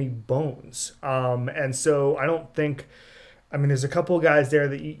you any bones. And so I don't think, I mean, there's a couple of guys there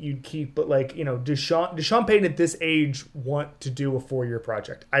that you'd keep, but like, you know, does Sean Payton at this age want to do a 4-year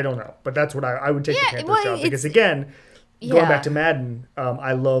project? I don't know, but that's what I would take the Panthers job because again, going back to Madden,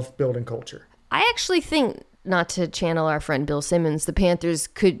 I love building culture. I actually think, not to channel our friend Bill Simmons, the Panthers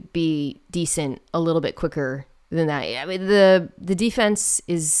could be decent a little bit quicker than that. I mean, the defense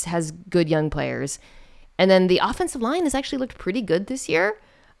has good young players, and then the offensive line has actually looked pretty good this year.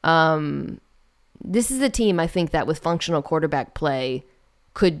 This is a team I think that with functional quarterback play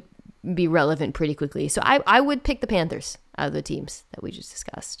could be relevant pretty quickly. So I would pick the Panthers out of the teams that we just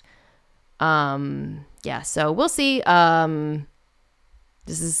discussed. So we'll see.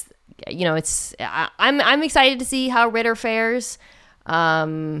 This is, I'm excited to see how Ritter fares.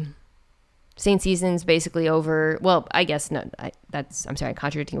 Saint season's basically over. Well, I guess no. I'm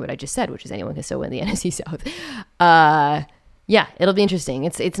contradicting what I just said, which is anyone can still win the NFC South. It'll be interesting.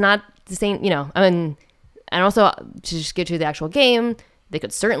 It's not the same, and also to just get to the actual game, they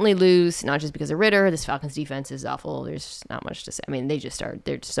could certainly lose, not just because of Ritter. This Falcons defense is awful. There's not much to say. I mean,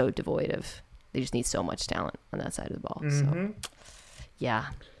 they're so devoid of. They just need so much talent on that side of the ball. Mm-hmm. So, yeah,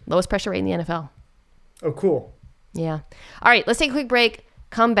 lowest pressure rate in the NFL. Oh, cool. Yeah. All right, let's take a quick break.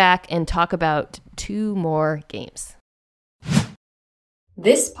 Come back and talk about 2 more games.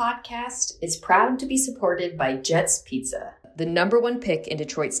 This podcast is proud to be supported by Jets Pizza, the #1 pick in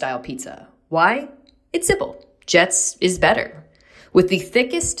Detroit-style pizza. Why? It's simple. Jets is better. With the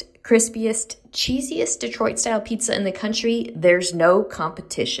thickest, crispiest, cheesiest Detroit-style pizza in the country, there's no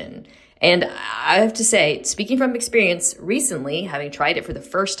competition. And I have to say, speaking from experience, recently, having tried it for the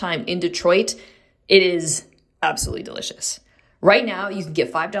first time in Detroit, it is absolutely delicious. Right now, you can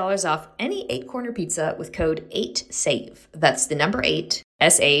get $5 off any 8-corner pizza with code 8SAVE. That's the number 8,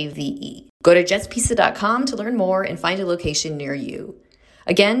 SAVE. Go to jetspizza.com to learn more and find a location near you.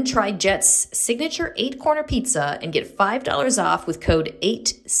 Again, try Jet's signature 8-corner pizza and get $5 off with code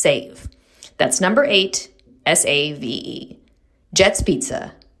 8SAVE. That's number 8, SAVE. Jet's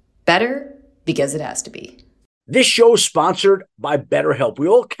Pizza. Better because it has to be. This show is sponsored by BetterHelp. We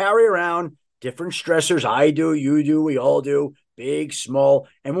all carry around different stressors. I do, you do, we all do, big, small.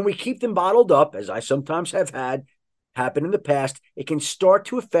 And when we keep them bottled up, as I sometimes have had happen in the past, it can start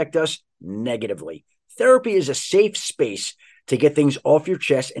to affect us negatively. Therapy is a safe space to get things off your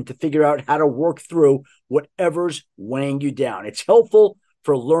chest and to figure out how to work through whatever's weighing you down. It's helpful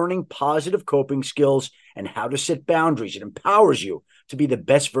for learning positive coping skills and how to set boundaries. It empowers you to be the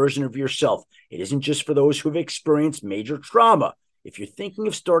best version of yourself. It isn't just for those who have experienced major trauma. If you're thinking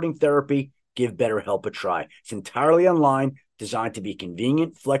of starting therapy, give BetterHelp a try. It's entirely online, designed to be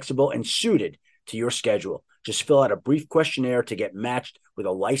convenient, flexible, and suited to your schedule. Just fill out a brief questionnaire to get matched with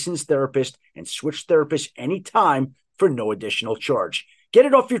a licensed therapist and switch therapists anytime for no additional charge. Get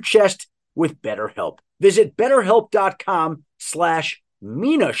it off your chest with BetterHelp. Visit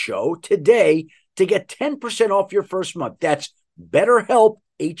BetterHelp.com/Mina Show today to get 10% off your first month. That's BetterHelp,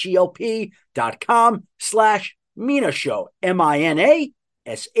 HELP.com/Mina Show, MINASHOW.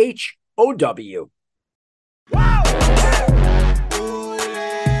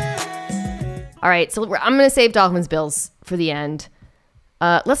 All right, so I'm going to save Dolphins Bills for the end.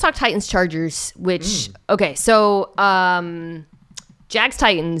 Let's talk Titans Chargers, which, okay, so Jags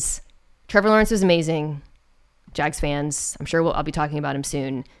Titans, Trevor Lawrence was amazing. Jags fans, I'm sure I'll be talking about him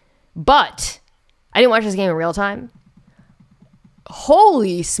soon. But I didn't watch this game in real time.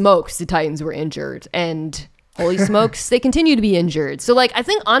 Holy smokes, the Titans were injured. And holy smokes, they continue to be injured. So, I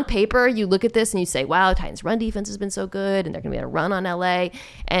think on paper, you look at this and you say, wow, Titans' run defense has been so good, and they're going to be able to run on LA.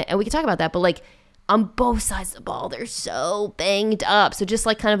 And we can talk about that. But, on both sides of the ball, they're so banged up. So, just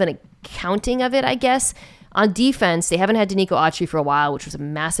kind of an accounting of it, I guess. On defense, they haven't had Danico Autry for a while, which was a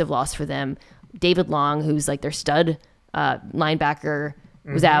massive loss for them. David Long, who's their stud linebacker,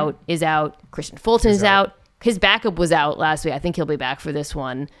 is out. Christian Fulton is out. His backup was out last week. I think he'll be back for this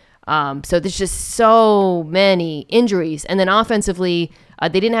one. So there's just so many injuries. And then offensively,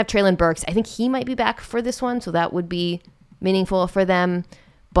 they didn't have Treylon Burks. I think he might be back for this one, so that would be meaningful for them.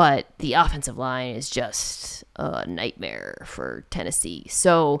 But the offensive line is just a nightmare for Tennessee.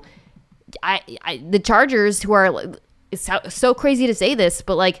 So the Chargers, who are, it's so crazy to say this,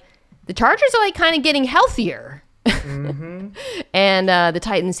 but the Chargers are kind of getting healthier. Mm-hmm. And the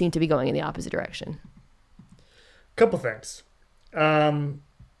Titans seem to be going in the opposite direction. Couple things.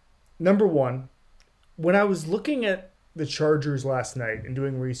 Number one, when I was looking at the Chargers last night and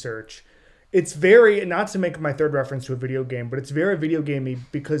doing research, it's very, not to make my third reference to a video game, but it's very video gamey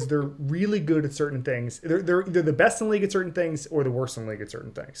because they're really good at certain things. They're either the best in the league at certain things or the worst in the league at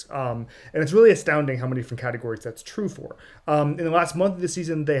certain things. And it's really astounding how many different categories that's true for. In the last month of the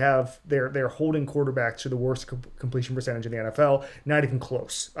season, they're holding quarterbacks to the worst completion percentage in the NFL, not even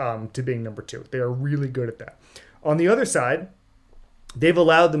close to being number 2. They are really good at that. On the other side, they've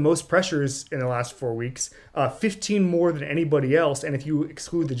allowed the most pressures in the last 4 weeks, 15 more than anybody else. And if you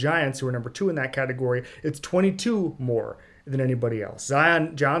exclude the Giants, who are number 2 in that category, it's 22 more than anybody else.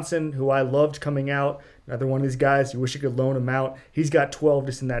 Zion Johnson, who I loved coming out, another one of these guys, you wish you could loan him out. He's got 12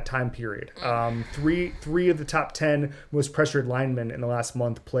 just in that time period. Three of the top 10 most pressured linemen in the last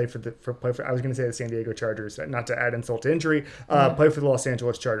month play for I was going to say the San Diego Chargers, not to add insult to injury, play for the Los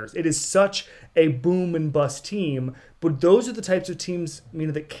Angeles Chargers. It is such a boom and bust team, but those are the types of teams,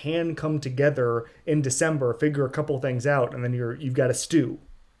 that can come together in December, figure a couple things out, and then you've got a stew.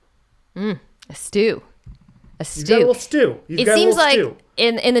 A stew. You've got a little stew. It seems like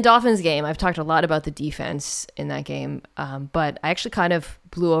in the Dolphins game, I've talked a lot about the defense in that game, but I actually kind of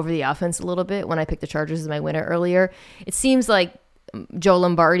blew over the offense a little bit when I picked the Chargers as my winner earlier. It seems like Joe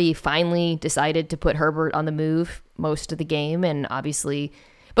Lombardi finally decided to put Herbert on the move most of the game, and obviously,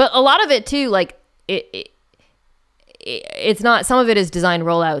 but a lot of it too, like it's not, some of it is design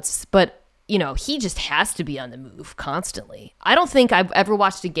rollouts, but he just has to be on the move constantly. I don't think I've ever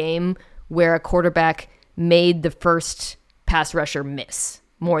watched a game where a quarterback made the first pass rusher miss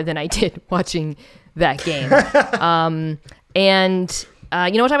more than I did watching that game. And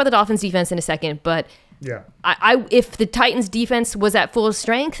we'll talk about the Dolphins defense in a second, but yeah, I if the Titans defense was at full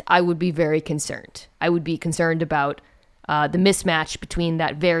strength, I would be very concerned. I would be concerned about the mismatch between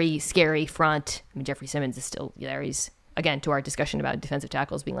that very scary front. Jeffrey Simmons is still there. He's, again, to our discussion about defensive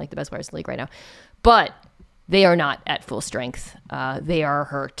tackles being like the best players in the league right now, but they are not at full strength. They are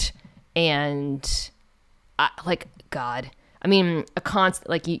hurt, and a constant,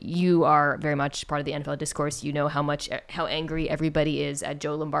 like you are very much part of the NFL discourse. You know how angry everybody is at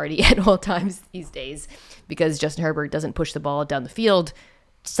Joe Lombardi at all times these days because Justin Herbert doesn't push the ball down the field.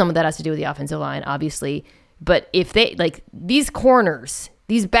 Some of that has to do with the offensive line, obviously. But if they, like, these corners,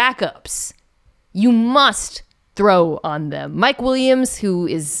 these backups, you must throw on them. Mike Williams, who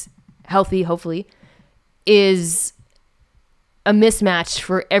is healthy, hopefully, is a mismatch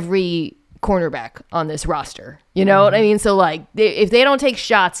for every cornerback on this roster. You know what I mean? So, like, if they don't take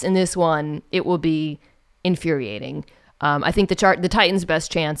shots in this one, it will be infuriating. I think the Titans'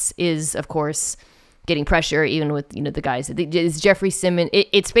 best chance is, of course, getting pressure, even with, the guys. It's Jeffrey Simmons.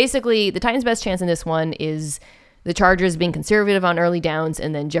 It's basically the Titans' best chance in this one is the Chargers being conservative on early downs,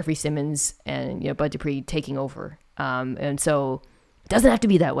 and then Jeffrey Simmons and Bud Dupree taking over. And so it doesn't have to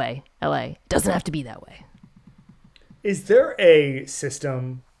be that way. LA, it doesn't have to be that way. Is there a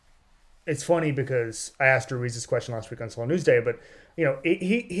system? It's funny because I asked Ruiz this question last week on Slow News Day, but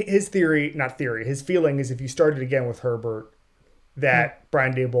his feeling is if you started again with Herbert, that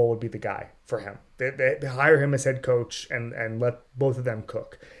Brian Daboll would be the guy for him. They hire him as head coach and let both of them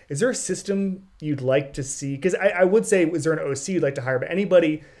cook. Is there a system you'd like to see? Because I would say, is there an OC you'd like to hire? But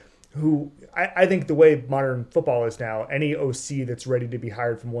anybody who, I think the way modern football is now, any OC that's ready to be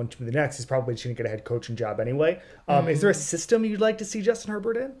hired from one team to the next is probably just going to get a head coaching job anyway. Is there a system you'd like to see Justin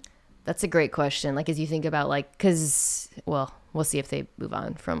Herbert in? That's a great question. Like, as you think about, like, because, well, we'll see if they move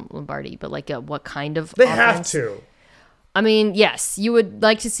on from Lombardi, but, like, what kind of They offense? have to. I mean, yes, you would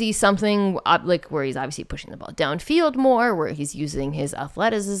like to see something like where he's obviously pushing the ball downfield more, where he's using his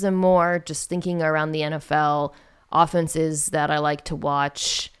athleticism more, just thinking around the NFL offenses that I like to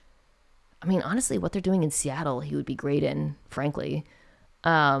watch. I mean, honestly, what they're doing in Seattle, he would be great in, frankly,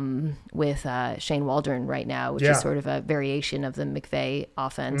 with Shane Waldron right now, which is sort of a variation of the McVay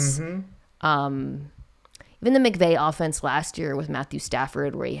offense. Mm-hmm. Even the McVay offense last year with Matthew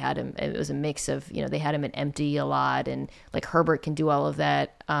Stafford, where he had him, it was a mix of, they had him at empty a lot, and like Herbert can do all of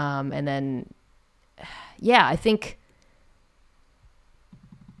that. And then, I think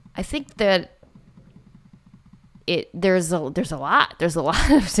that there's a lot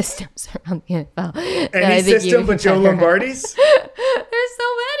of systems around the NFL. Any system but Joe Lombardi's? There's so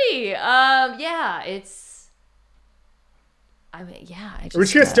many. We're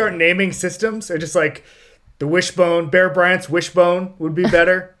just gonna start naming systems, or just like the wishbone, Bear Bryant's wishbone would be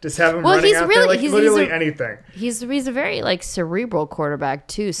better. Just have him running out there, like literally anything. He's a very like cerebral quarterback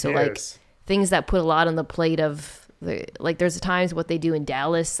too. So things that put a lot on the plate of there's times what they do in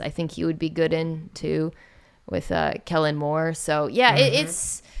Dallas, I think he would be good in too, with Kellen Moore. So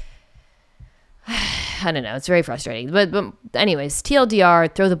it's I don't know. It's very frustrating. But anyways,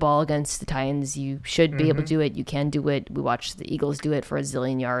 TLDR, throw the ball against the Titans. You should be able to do it. You can do it. We watched the Eagles do it for a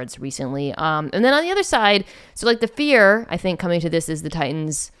zillion yards recently. And then on the other side, so like the fear, I think, coming to this is the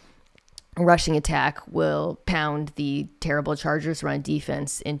Titans' rushing attack will pound the terrible Chargers run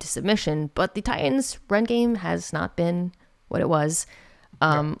defense into submission. But the Titans' run game has not been what it was,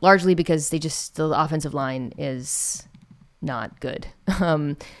 largely because the offensive line is not good.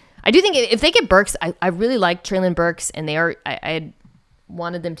 I do think if they get Burks, I really like Treylon Burks, and I had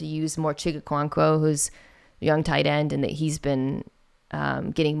wanted them to use more Chigakwankwo, who's a young tight end, and that he's been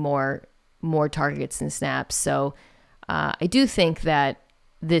getting more targets and snaps. So I do think that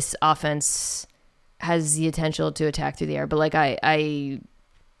this offense has the potential to attack through the air, but like I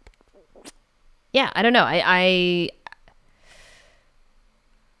don't know.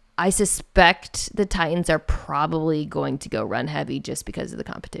 I suspect the Titans are probably going to go run heavy just because of the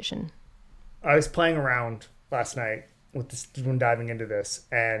competition. I was playing around last night with this when diving into this,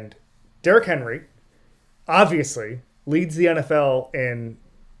 and Derrick Henry obviously leads the NFL in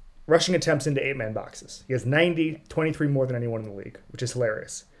rushing attempts into 8-man boxes. He has 90, 23 more than anyone in the league, which is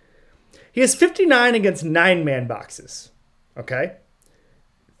hilarious. He has 59 against 9-man boxes. Okay?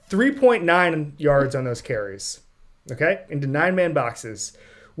 3.9 yards on those carries. Okay? Into 9-man boxes,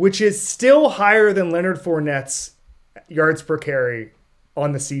 which is still higher than Leonard Fournette's yards per carry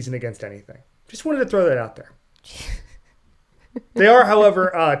on the season against anything. Just wanted to throw that out there. They are,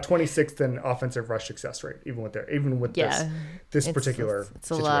 however, 26th in offensive rush success rate, even with this particular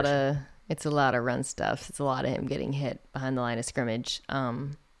it's a situation. It's a lot of run stuff. It's a lot of him getting hit behind the line of scrimmage.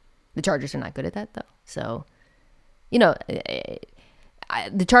 The Chargers are not good at that, though. So, the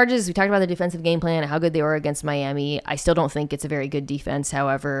Chargers, we talked about the defensive game plan and how good they were against Miami. I still don't think it's a very good defense.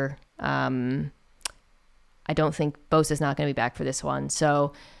 However, I don't think Bosa's not going to be back for this one.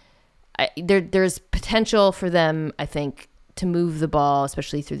 So there's potential for them, I think, to move the ball,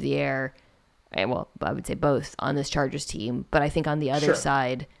 especially through the air. Well, I would say both on this Chargers team. But I think on the other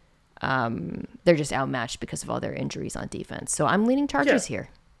side, they're just outmatched because of all their injuries on defense. So I'm leaning Chargers here.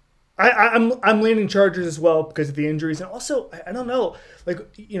 I'm leaning Chargers as well because of the injuries, and also I don't know,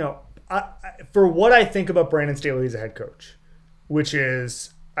 for what I think about Brandon Staley as a head coach, which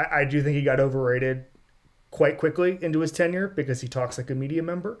is I do think he got overrated quite quickly into his tenure because he talks like a media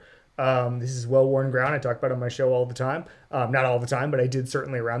member. This is well-worn ground. I talk about it on my show all the time. Not all the time, but I did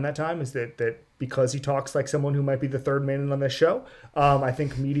certainly around that time, is that because he talks like someone who might be the third man on this show, I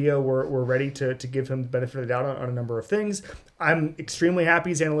think media were ready to give him the benefit of the doubt on a number of things. I'm extremely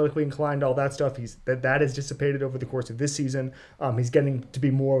happy he's analytically inclined, all that stuff. That has dissipated over the course of this season. He's getting to be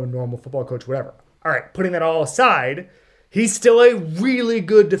more of a normal football coach, whatever. All right, putting that all aside, he's still a really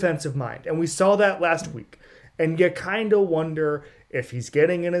good defensive mind, and we saw that last week. And you kind of wonder if he's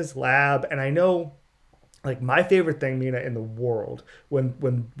getting in his lab. And I know, like, my favorite thing, Mina, in the world, when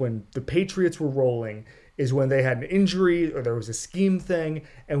the Patriots were rolling, is when they had an injury or there was a scheme thing,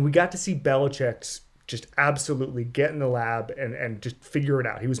 and we got to see Belichick just absolutely get in the lab and just figure it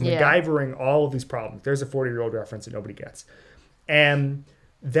out. He was MacGyvering all of these problems. There's a 40-year-old reference that nobody gets. And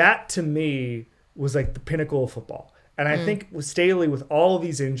that, to me, was like the pinnacle of football. And I think with Staley, with all of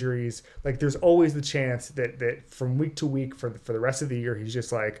these injuries, like, there's always the chance that from week to week for the rest of the year, he's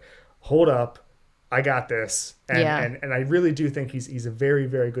just like, hold up, I got this. And I really do think he's a very,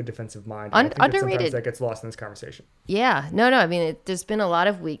 very good defensive mind. I think underrated. Sometimes that gets lost in this conversation. Yeah. No. I mean, there's been a lot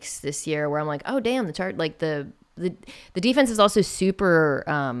of weeks this year where I'm like, oh, damn, the defense is also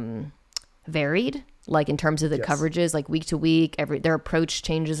super varied, like in terms of the coverages, like week to week, their approach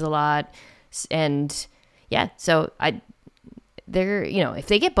changes a lot. And yeah, so if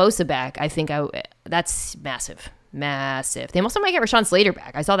they get Bosa back, I think that's massive. They also might get Rashawn Slater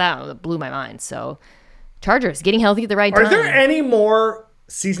back. I saw that blew my mind. So Chargers getting healthy at the right time. Are there any more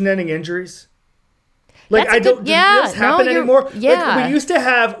season-ending injuries? Like, does this happen anymore? Yeah.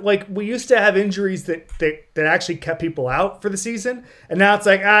 Like, we used to have injuries that actually kept people out for the season, and now it's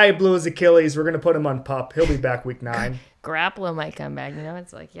like, he blew his Achilles. We're gonna put him on PUP. He'll be back week 9. Garoppolo might come back.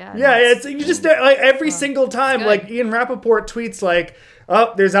 It's like, it's you just like every single time, like Ian Rappaport tweets like,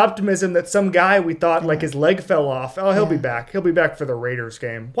 oh, there's optimism that some guy we thought like his leg fell off. Oh, he'll be back. He'll be back for the Raiders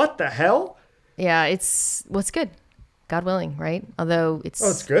game. What the hell? Yeah, it's good. God willing, right? Although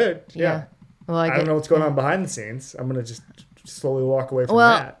it's good. Yeah. Well, I don't know what's going on behind the scenes. I'm gonna just slowly walk away from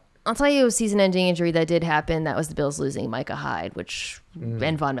that. I'll tell you a season-ending injury that did happen. That was the Bills losing Micah Hyde,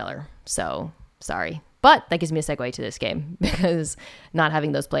 and Von Miller. So sorry. But that gives me a segue to this game because not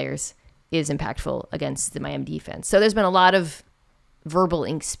having those players is impactful against the Miami defense. So there's been a lot of verbal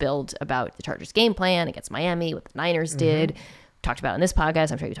ink spilled about the Chargers game plan against Miami, what the Niners did. Talked about in this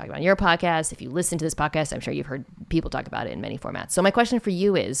podcast. I'm sure you talked about in your podcast. If you listen to this podcast, I'm sure you've heard people talk about it in many formats. So my question for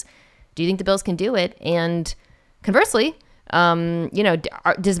you is, do you think the Bills can do it? And conversely,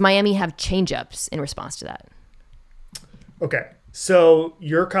 does Miami have change-ups in response to that? Okay. So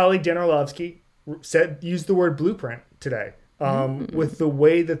your colleague, Dan Orlovsky, used the word blueprint today with the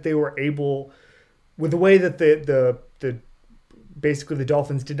way that they were able, with the way that the basically the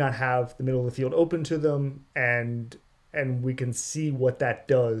Dolphins did not have the middle of the field open to them, and we can see what that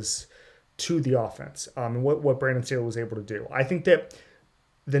does to the offense and what Brandon Staley was able to do. I think that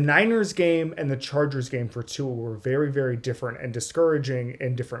the Niners game and the Chargers game for Tua were very, very different and discouraging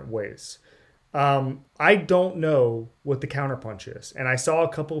in different ways. I don't know what the counterpunch is, and I saw a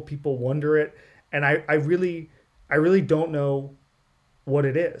couple of people wonder it, and I really don't know what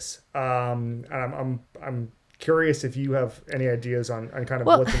it is. And I'm curious if you have any ideas on kind of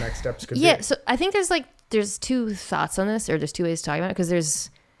what the next steps could be. Yeah, so I think there's two thoughts on this, or there's two ways to talk about it, because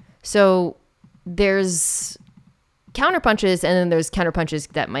there's counterpunches and then there's counterpunches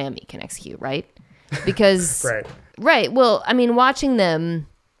that Miami can execute, right? Because right. Well, I mean, watching them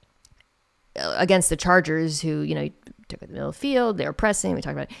against the Chargers, who took at the middle of the field, they were pressing. We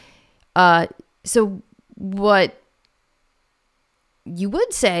talked about it. So what you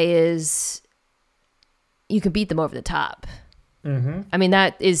would say is you can beat them over the top. Mm-hmm. I mean,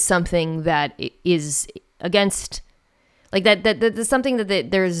 that is something that is against, like that's something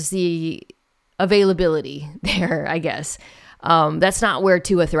that there's the availability there, I guess. That's not where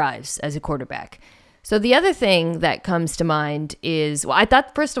Tua thrives as a quarterback. So the other thing that comes to mind is, well, I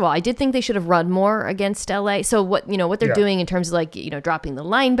thought, first of all, I did think they should have run more against LA. So what they're doing in terms of like, dropping the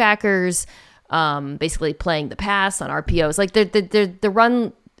linebackers, basically playing the pass on RPOs, like the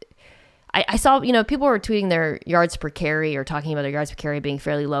run. I saw, people were tweeting their yards per carry or talking about their yards per carry being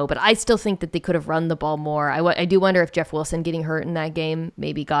fairly low, but I still think that they could have run the ball more. I do wonder if Jeff Wilson getting hurt in that game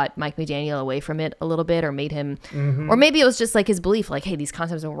maybe got Mike McDaniel away from it a little bit, or made him, or maybe it was just like his belief, like, hey, these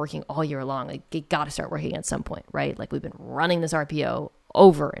concepts are working all year long. Like, you got to start working at some point, right? Like, we've been running this RPO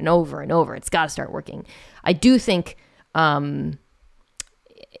over and over and over. It's got to start working. I do think, again,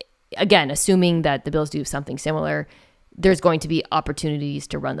 assuming that the Bills do something similar, there's going to be opportunities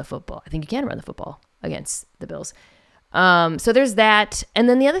to run the football. I think you can run the football against the Bills. So there's that. And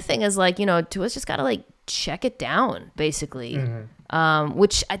then the other thing is, like, Tua's just got to like check it down, basically.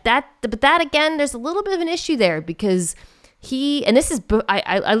 Which but that again, there's a little bit of an issue there, because and this is,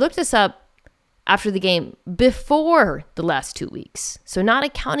 I looked this up after the game before the last 2 weeks. So not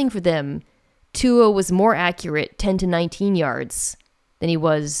accounting for them, Tua was more accurate 10 to 19 yards than he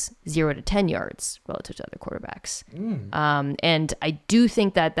was 0 to 10 yards relative to other quarterbacks. And I do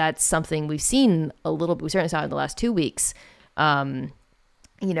think that that's something we've seen a little bit. We certainly saw it in the last 2 weeks. When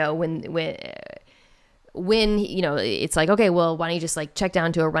it's like, okay, well, why don't you just like check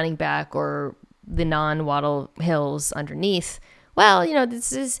down to a running back or the non-Waddle Hills underneath? Well,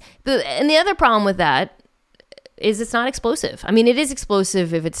 this is and the other problem with that is it's not explosive. I mean, it is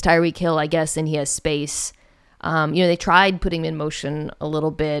explosive if it's Tyreek Hill, I guess, and he has space. They tried putting him in motion a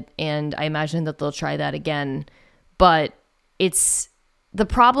little bit, and I imagine that they'll try that again. But it's the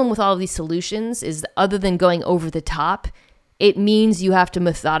problem with all of these solutions is, other than going over the top, it means you have to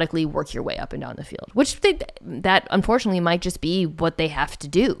methodically work your way up and down the field, which that unfortunately might just be what they have to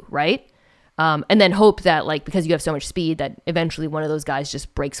do, right? And then hope that, like, because you have so much speed, that eventually one of those guys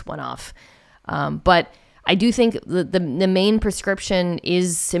just breaks one off. But I do think the main prescription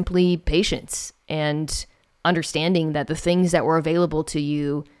is simply patience and understanding that the things that were available to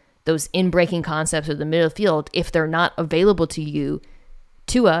you, those in-breaking concepts of the middle of the field, if they're not available to you,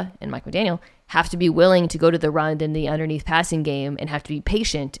 Tua and Mike McDaniel have to be willing to go to the run and the underneath passing game, and have to be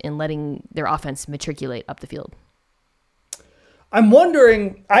patient in letting their offense matriculate up the field. I'm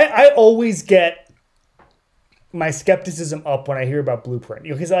wondering, I always get my skepticism up when I hear about Blueprint,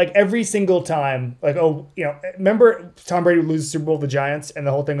 because like every single time, like, remember Tom Brady would lose the Super Bowl to the Giants, and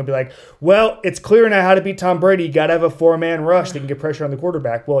the whole thing would be like, well, it's clear now how to beat Tom Brady. You got to have a 4-man rush that can get pressure on the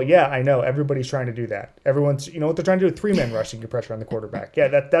quarterback. Well, yeah, I know everybody's trying to do that. Everyone's, what they're trying to do, a 3-man rush to get pressure on the quarterback. Yeah,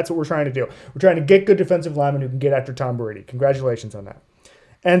 that's what we're trying to do. We're trying to get good defensive linemen who can get after Tom Brady. Congratulations on that.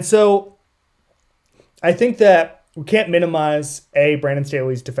 And so I think that we can't minimize Brandon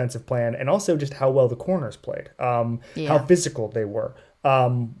Staley's defensive plan, and also just how well the corners played, how physical they were,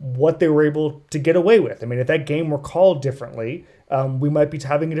 what they were able to get away with. I mean, if that game were called differently, we might be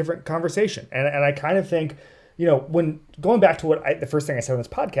having a different conversation. And I kind of think, when going back to the first thing I said on this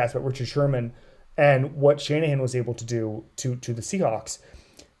podcast about Richard Sherman and what Shanahan was able to do to the Seahawks,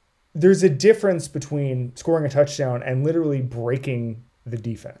 there's a difference between scoring a touchdown and literally breaking the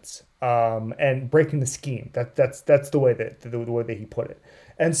defense. And breaking the scheme. That's the way that he put it.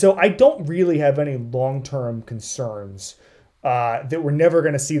 And so I don't really have any long-term concerns that we're never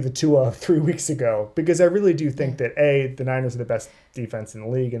going to see the Tua 3 weeks ago, because I really do think that the Niners are the best defense in the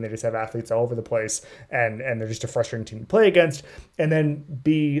league, and they just have athletes all over the place, and they're just a frustrating team to play against. And then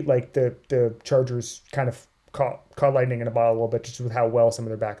B, like the Chargers kind of caught lightning in a bottle a little bit, just with how well some of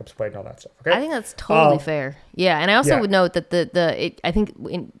their backups played and all that stuff. Okay, I think that's totally fair. Yeah, and I also would note that I think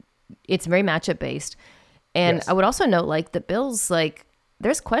it's very matchup based, and yes. I would also note, like, the Bills, like,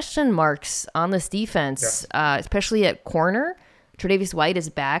 there's question marks on this defense, especially at corner. Tre'Davious White is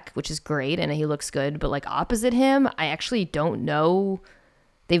back, which is great, and he looks good. But like opposite him, I actually don't know.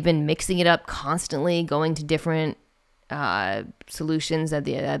 They've been mixing it up constantly, going to different solutions at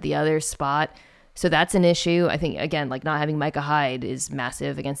the other spot. So that's an issue. I think, again, like not having Micah Hyde is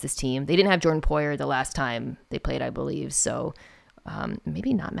massive against this team. They didn't have Jordan Poyer the last time they played, I believe. So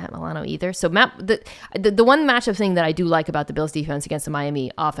maybe not Matt Milano either. So the one matchup thing that I do like about the Bills defense against the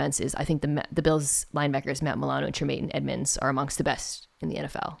Miami offense is I think the Bills linebackers, Matt Milano and Tremaine Edmonds, are amongst the best in the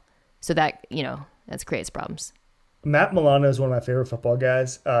NFL. So that, that creates problems. Matt Milano is one of my favorite football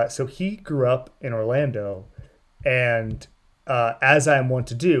guys. So he grew up in Orlando, and as I am wont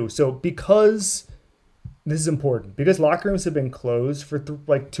to do, so because this is important, because locker rooms have been closed for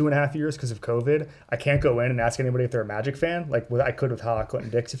like 2.5 years because of COVID, I can't go in and ask anybody if they're a Magic fan, like I could with Ha Clinton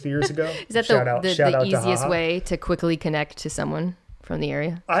Dix a few years ago. Is that the easiest way to quickly connect to someone from the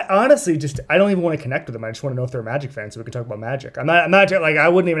area? I honestly I don't even want to connect with them. I just want to know if they're a Magic fan so we can talk about Magic. I'm not like, I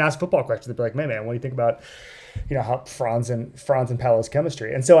wouldn't even ask football questions. They'd be like, man, what do you think about, how Franz and Paolo's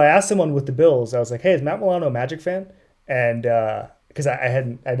chemistry? And so I asked someone with the Bills, I was like, hey, is Matt Milano a Magic fan? And because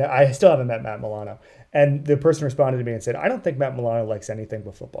I still haven't met Matt Milano. And the person responded to me and said, I don't think Matt Milano likes anything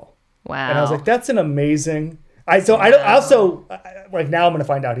but football. Wow. And I was like, that's an amazing... now I'm going to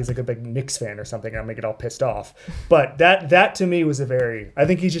find out he's like a big Knicks fan or something, and I'm going to get all pissed off. But that to me was I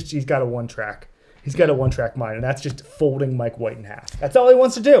think he's got a one-track. He's got a one-track mind, and that's just folding Mike White in half. That's all he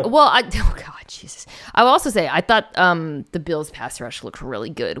wants to do. Well, oh God, Jesus. I will also say, I thought the Bills' pass rush looked really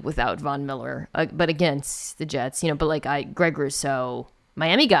good without Von Miller, but against the Jets, but like Greg Rousseau,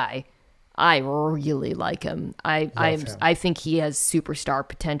 Miami guy, I really like him. I think he has superstar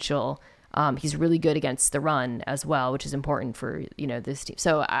potential. He's really good against the run as well, which is important for this team.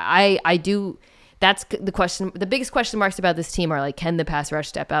 So I do. That's the question. The biggest question marks about this team are like, can the pass rush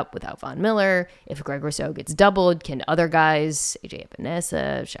step up without Von Miller? If Greg Rousseau gets doubled, can other guys, AJ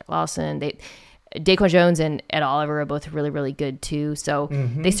Epinesa, Shaq Lawson, Daquan Jones and Ed Oliver are both really, really good too. So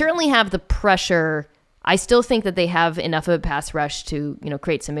they certainly have the pressure. I still think that they have enough of a pass rush to,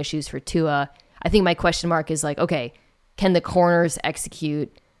 create some issues for Tua. I think my question mark is like, okay, can the corners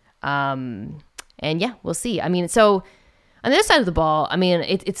execute? And yeah, we'll see. I mean, so on the other side of the ball, I mean,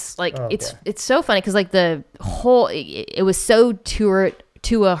 it's like, it's so funny because like the whole, it was so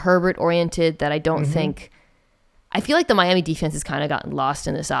Tua Herbert oriented that I don't think, I feel like the Miami defense has kind of gotten lost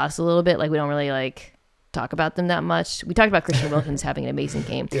in the sauce a little bit. Like we don't really like talk about them that much. We talked about Christian Wilkins having an amazing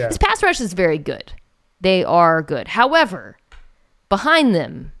game. Yeah. His pass rush is very good. They are good. However, behind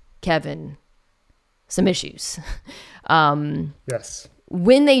them, Kevin, some issues. Yes.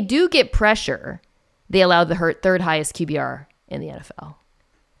 When they do get pressure, they allow the third highest QBR in the NFL.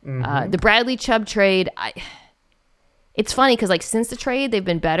 The Bradley Chubb trade, it's funny because like since the trade, they've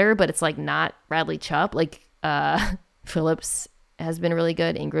been better, but it's like not Bradley Chubb. Like Phillips has been really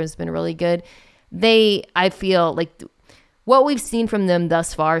good. Ingram's been really good. I feel like what we've seen from them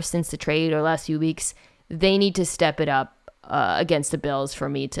thus far since the trade or last few weeks, they need to step it up against the Bills for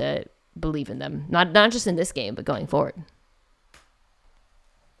me to believe in them. Not just in this game, but going forward.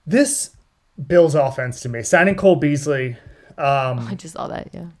 This Bills offense to me, signing Cole Beasley, I just saw that,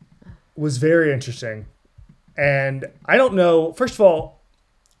 yeah, was very interesting. And I don't know, first of all,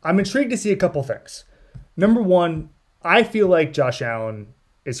 I'm intrigued to see a couple things. Number one, I feel like Josh Allen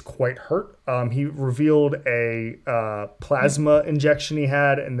is quite hurt. He revealed a plasma injection he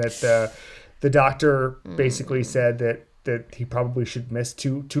had, and that the doctor basically said that he probably should miss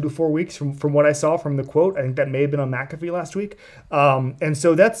two to 4 weeks from what I saw from the quote. I think that may have been on McAfee last week. And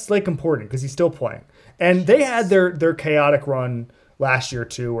so that's like important because he's still playing. And they had their chaotic run last year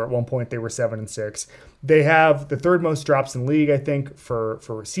too, where at one point they were 7-6. They have the third most drops in the league, I think, for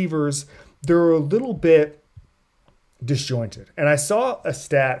receivers. They're a little bit disjointed. And I saw a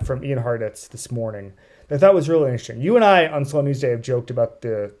stat from Ian Hartitz this morning that I thought was really interesting. You and I on Slow News Day have joked about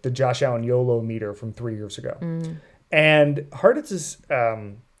the Josh Allen YOLO meter from 3 years ago. And Hartitz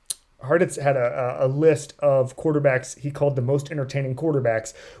had a list of quarterbacks he called the most entertaining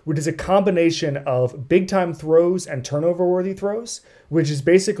quarterbacks, which is a combination of big time throws and turnover worthy throws, which is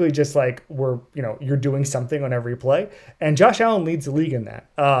basically just like you're doing something on every play. And Josh Allen leads the league in that.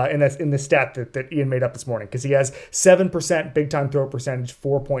 And that's in the stat that Ian made up this morning, because he has 7% big time throw percentage,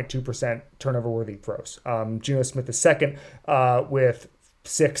 4.2% turnover worthy throws. Geno Smith is second with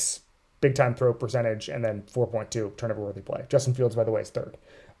 6 big time throw percentage, and then 4.2 turnover worthy play. Justin Fields, by the way, is third.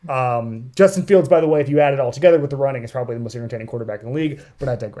 Justin Fields, by the way, if you add it all together with the running, is probably the most entertaining quarterback in the league, but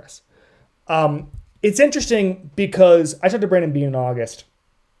I digress. It's interesting because I talked to Brandon Beane in August,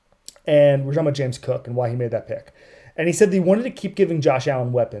 and we're talking about James Cook and why he made that pick. And he said that he wanted to keep giving Josh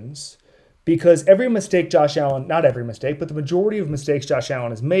Allen weapons because every mistake Josh Allen, not every mistake, but the majority of mistakes Josh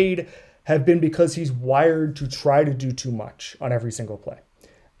Allen has made have been because he's wired to try to do too much on every single play.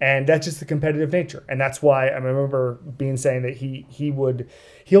 And that's just the competitive nature. And that's why I remember Bean saying that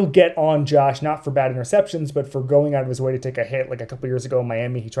he'll get on Josh, not for bad interceptions, but for going out of his way to take a hit. Like a couple years ago in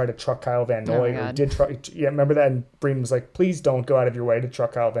Miami, he tried to truck Kyle Van Noy. Remember that? And Breeden was like, please don't go out of your way to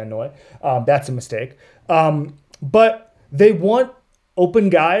truck Kyle Van Noy. That's a mistake. But they want open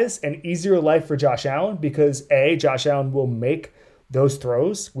guys and easier life for Josh Allen because Josh Allen will make those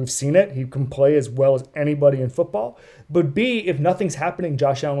throws. We've seen it. He can play as well as anybody in football. But B, if nothing's happening,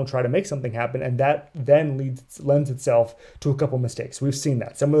 Josh Allen will try to make something happen, and that then lends itself to a couple mistakes. We've seen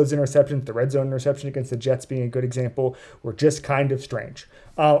that. Some of those interceptions, the red zone interception against the Jets being a good example, were just kind of strange.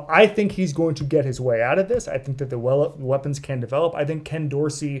 I think he's going to get his way out of this. I think that the weapons can develop. I think Ken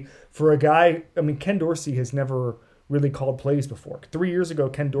Dorsey, Ken Dorsey has never really called plays before. 3 years ago,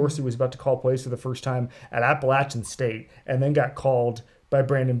 Ken Dorsey was about to call plays for the first time at Appalachian State and then got called by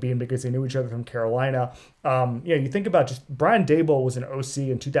Brandon Beane because they knew each other from Carolina. You think about just Brian Daboll was an OC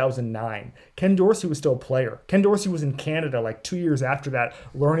in 2009. Ken Dorsey was still a player. Ken Dorsey was in Canada like 2 years after that,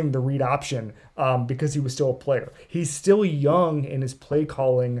 learning the read option because he was still a player. He's still young in his play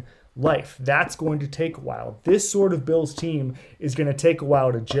calling life. That's going to take a while. This sort of Bills team is going to take a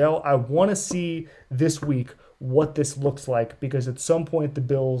while to gel. I want to see this week what this looks like because at some point the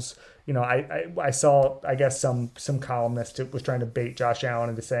Bills, I saw, I guess some columnist was trying to bait Josh Allen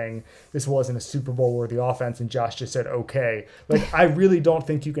into saying this wasn't a Super Bowl worthy offense, and Josh just said okay. Like I really don't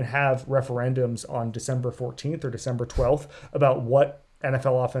think you can have referendums on December 14th or December 12th about what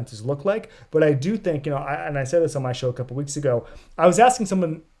NFL offenses look like. But I do think, and I said this on my show a couple weeks ago, I was asking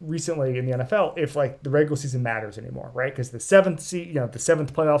someone recently in the NFL if like the regular season matters anymore, right? Because the seventh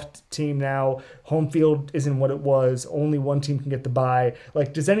playoff team now, home field isn't what it was. Only one team can get the bye.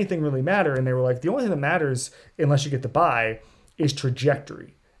 Like, does anything really matter? And they were like, the only thing that matters, unless you get the bye, is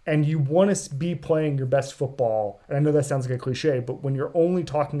trajectory. And you want to be playing your best football. And I know that sounds like a cliche, but when you're only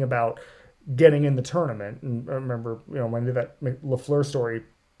talking about getting in the tournament, and I remember, when I did that LaFleur story,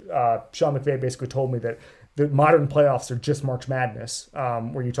 Sean McVay basically told me that the modern playoffs are just March Madness,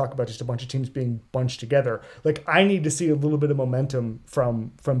 where you talk about just a bunch of teams being bunched together. Like, I need to see a little bit of momentum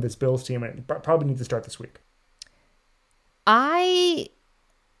from this Bills team, and it probably needs to start this week.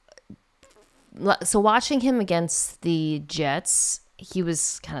 So watching him against the Jets, he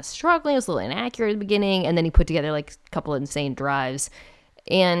was kind of struggling. It was a little inaccurate at the beginning, and then he put together like a couple of insane drives.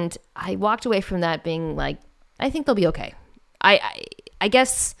 And I walked away from that being like, I think they'll be okay. I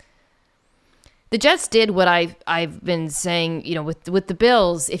guess the Jets did what I've been saying, with the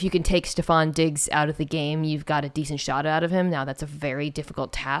Bills. If you can take Stephon Diggs out of the game, you've got a decent shot out of him. Now that's a very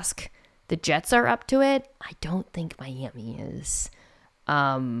difficult task. The Jets are up to it. I don't think Miami is.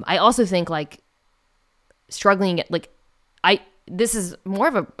 I also think like struggling, this is more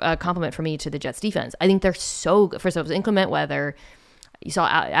of a compliment for me to the Jets defense. I think they're so good. First of all, it was inclement weather. You saw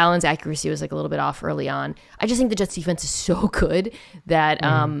Allen's accuracy was like a little bit off early on. I just think the Jets defense is so good that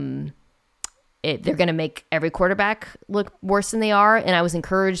they're going to make every quarterback look worse than they are. And I was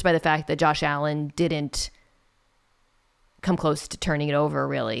encouraged by the fact that Josh Allen didn't come close to turning it over,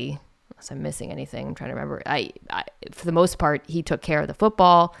 really. Unless I'm missing anything. I'm trying to remember. I for the most part, he took care of the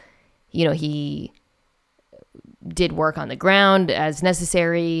football. He did work on the ground as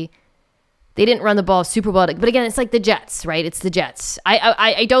necessary. They didn't run the ball super well, but again, it's like the Jets, right? It's the Jets.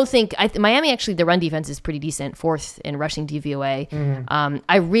 I don't think Miami actually, the run defense is pretty decent, 4th in rushing DVOA. Mm-hmm.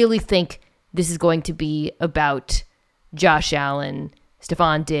 I really think this is going to be about Josh Allen,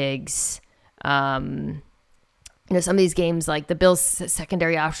 Stephon Diggs. Some of these games, like the Bills'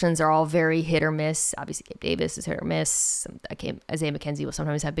 secondary options are all very hit or miss. Obviously, Gabe Davis is hit or miss. Isaiah McKenzie will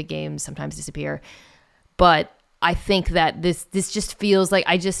sometimes have big games, sometimes disappear. But I think that this just feels like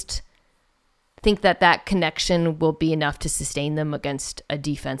think that connection will be enough to sustain them against a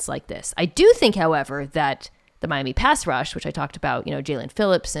defense like this. I do think, however, that the Miami pass rush, which I talked about, Jalen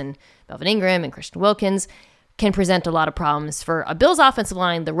Phillips and Melvin Ingram and Christian Wilkins, can present a lot of problems for a Bills offensive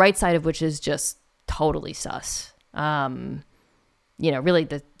line, the right side of which is just totally sus. Really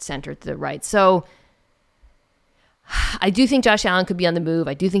the center to the right. So I do think Josh Allen could be on the move.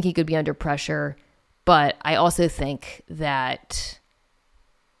 I do think he could be under pressure, but I also think that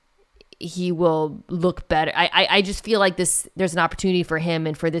he will look better. I just feel like there's an opportunity for him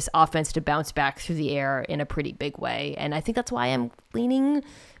and for this offense to bounce back through the air in a pretty big way. And I think that's why I'm leaning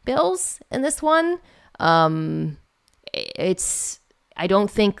Bills in this one. I don't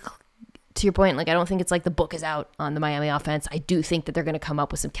think, to your point, I don't think it's like the book is out on the Miami offense. I do think that they're going to come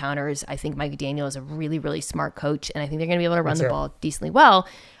up with some counters. I think Mike McDaniel is a really, really smart coach, and I think they're going to be able to run the ball decently well.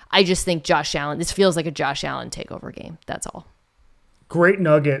 I just think Josh Allen, this feels like a Josh Allen takeover game. That's all. Great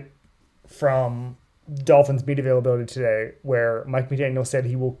nugget from Dolphins media availability today where Mike McDaniel said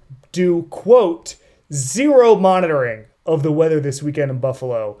he will do, quote, zero monitoring of the weather this weekend in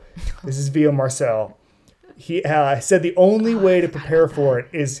Buffalo. This is via Marcel. He said the only way to prepare for it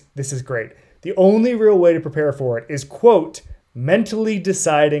is, this is great, the only real way to prepare for it is, quote, mentally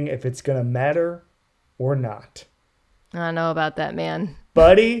deciding if it's going to matter or not. I don't know about that, man.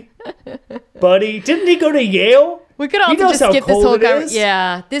 Buddy, didn't he go to Yale? We could also just skip this whole conversation.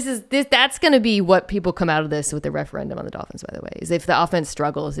 Yeah, that's going to be what people come out of this with the referendum on the Dolphins, by the way, is if the offense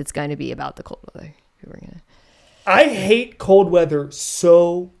struggles, it's going to be about the cold weather. I hate cold weather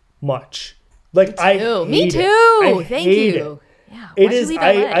so much. Like, Me too. Thank you. It. Yeah, it is.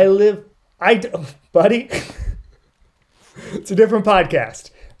 Buddy. It's a different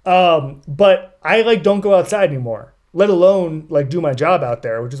podcast. But I don't go outside anymore, let alone do my job out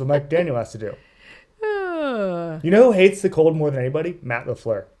there, which is what Mike Daniel has to do. You know who hates the cold more than anybody? Matt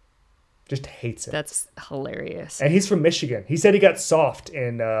LaFleur. Just hates it. That's hilarious. And he's from Michigan. He said he got soft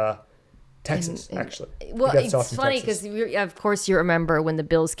in Texas, actually. Well, it's funny because, of course, you remember when the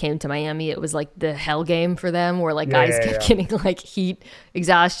Bills came to Miami, it was the hell game for them where guys kept getting heat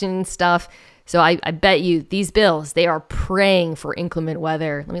exhaustion and stuff. So I bet you these Bills, they are praying for inclement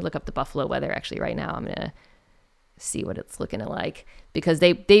weather. Let me look up the Buffalo weather actually right now. I'm going to see what it's looking like because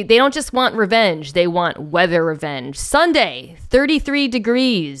they don't just want revenge. They want weather revenge. Sunday, 33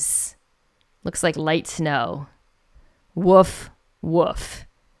 degrees. Looks like light snow. Woof, woof.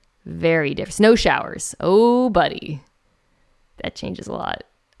 Very different. Snow showers. Oh, buddy. That changes a lot.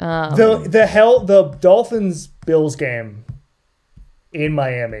 The Dolphins-Bills game in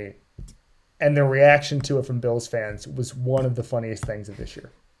Miami and the reaction to it from Bills fans was one of the funniest things of this year.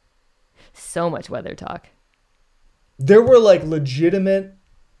 So much weather talk. There were legitimate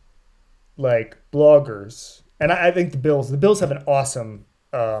bloggers, and I think the Bills have an awesome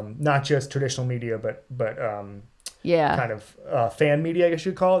not just traditional media but kind of fan media, I guess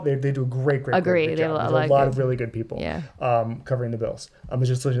you'd call it. They do a great job. There's a lot of really good people covering the Bills. I was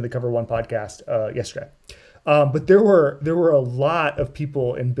just listening to the Cover One podcast yesterday. But there were a lot of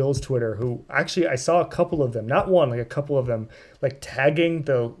people in Bills Twitter who actually, I saw a couple of them, not one, a couple of them, tagging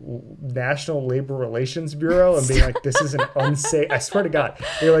the National Labor Relations Bureau and being this is an unsafe, I swear to God,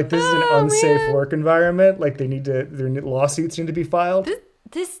 they're this is an unsafe work environment. their lawsuits need to be filed.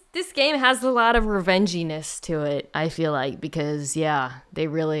 This game has a lot of revenginess to it, I feel because Bills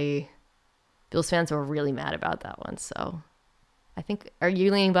fans were really mad about that one. So I think, are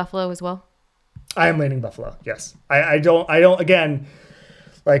you leaning Buffalo as well? I am leaning Buffalo. Yes. I don't again,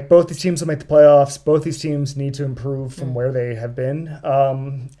 both these teams will make the playoffs. Both these teams need to improve from where they have been.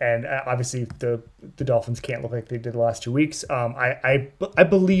 And obviously the Dolphins can't look like they did the last 2 weeks. I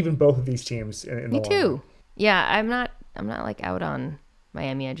believe in both of these teams in the Me too. Run. Yeah. I'm not out on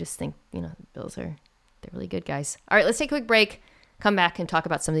Miami. I just think, the Bills they're really good guys. All right, let's take a quick break, come back and talk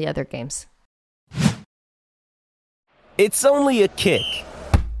about some of the other games. It's only a kick.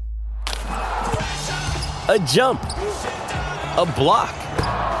 A jump, a block.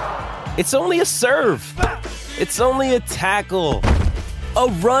 It's only a serve. It's only a tackle, a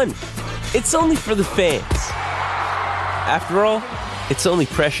run. It's only for the fans. After all, it's only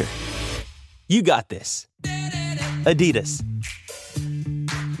pressure. You got this. Adidas.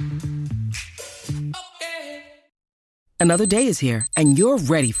 Another day is here, and you're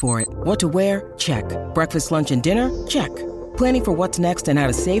ready for it. What to wear? Check. Breakfast, lunch, and dinner? Check. Planning for what's next and how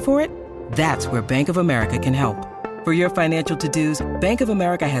to save for it? That's where Bank of America can help. For your financial to-dos, Bank of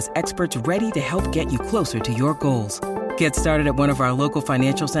America has experts ready to help get you closer to your goals. Get started at one of our local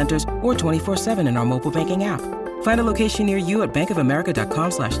financial centers or 24/7 in our mobile banking app. Find a location near you at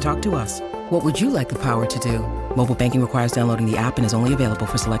bankofamerica.com/talktous. What would you like the power to do? Mobile banking requires downloading the app and is only available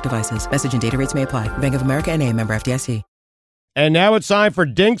for select devices. Message and data rates may apply. Bank of America N.A., member FDIC. And now it's time for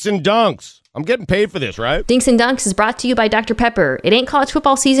Dinks and Dunks. I'm getting paid for this, right? Dinks and Dunks is brought to you by Dr. Pepper. It ain't college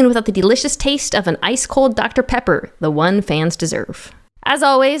football season without the delicious taste of an ice-cold Dr. Pepper, the one fans deserve. As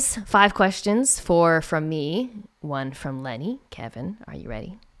always, 5 questions, 4 from me, 1 from Lenny. Kevin, are you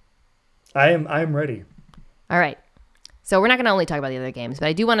ready? I am ready. All right. So we're not going to only talk about the other games, but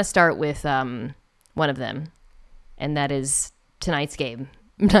I do want to start with one of them, and that is tonight's game,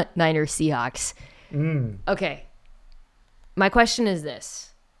 Niners Seahawks. Okay. My question is this.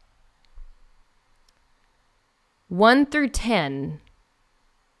 1 through 10,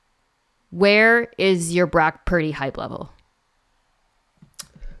 where is your Brock Purdy hype level?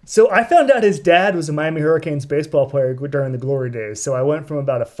 So I found out his dad was a Miami Hurricanes baseball player during the glory days, so I went from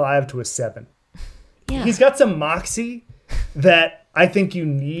about a 5 to a 7. Yeah. He's got some moxie that I think you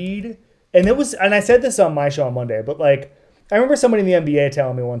need. And I said this on my show on Monday, but I remember somebody in the NBA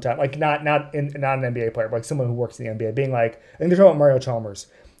telling me one time, like not an NBA player, but like someone who works in the NBA, being like, I think they're talking about Mario Chalmers,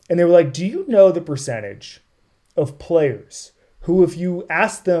 and they were like, do you know the percentage of players who, if you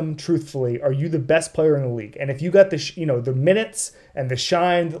ask them truthfully, are you the best player in the league? And if you got the minutes and the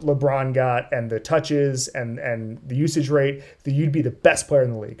shine that LeBron got and the touches and the usage rate, that you'd be the best player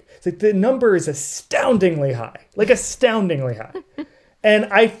in the league. It's like the number is astoundingly high, And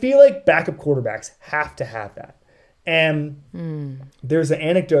I feel like backup quarterbacks have to have that. And there's an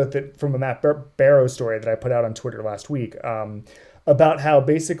anecdote from a Matt Barrow story that I put out on Twitter last week about how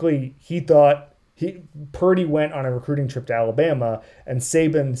basically he thought Purdy went on a recruiting trip to Alabama, and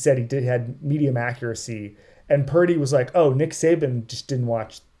Saban said he had medium accuracy, and Purdy was like, "Oh, Nick Saban just didn't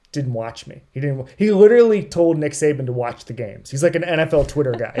watch me. He literally told Nick Saban to watch the games. He's like an NFL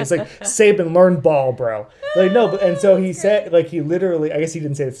Twitter guy. He's like, Saban, learn ball, bro. Like, no, and so he said, like, he literally, I guess he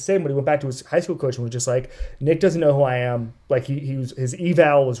didn't say it's the same, but he went back to his high school coach and was just like, Nick doesn't know who I am. Like, his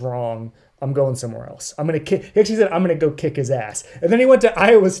eval was wrong. I'm going somewhere else. I'm going to kick. He actually said, I'm going to go kick his ass. And then he went to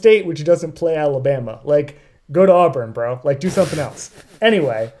Iowa State, which doesn't play Alabama. Like, go to Auburn, bro. Like, do something else.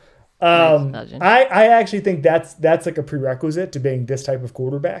 Anyway, I actually think that's like a prerequisite to being this type of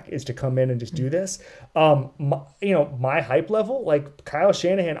quarterback, is to come in and just do this. My hype level, like Kyle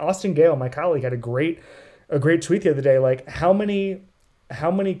Shanahan, Austin Gale, my colleague, had a great tweet the other day. Like, how many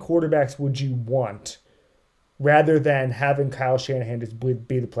quarterbacks would you want rather than having Kyle Shanahan just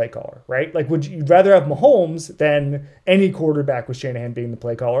be the play caller, right? Like, would you rather have Mahomes than any quarterback with Shanahan being the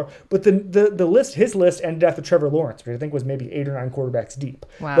play caller? But his list ended after Trevor Lawrence, which I think was maybe 8 or 9 quarterbacks deep.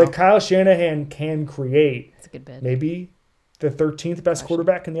 Wow. Like, Kyle Shanahan can create That's a good bid. maybe the 13th best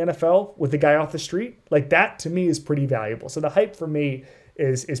quarterback in the NFL with the guy off the street. Like, that to me is pretty valuable. So the hype for me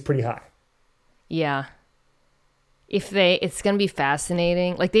is pretty high. Yeah. It's going to be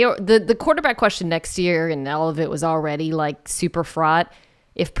fascinating. Like the quarterback question next year, and all of it was already like super fraught.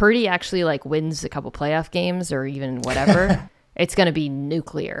 If Purdy actually like wins a couple playoff games or even whatever, it's going to be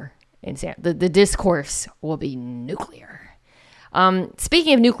nuclear. The discourse will be nuclear.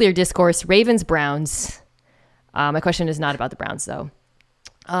 Speaking of nuclear discourse, Ravens, Browns. My question is not about the Browns though.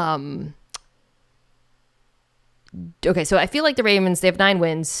 Okay, so I feel like the Ravens, they have 9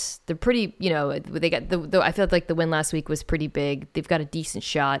 wins. They're pretty, they got I felt like the win last week was pretty big. They've got a decent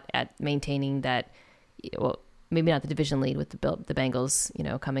shot at maintaining that, well, maybe not the division lead with the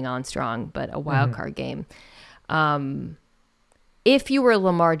Bengals, coming on strong, but a wild card game. If you were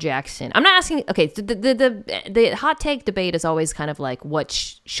Lamar Jackson, I'm not asking, okay, the hot take debate is always kind of like, what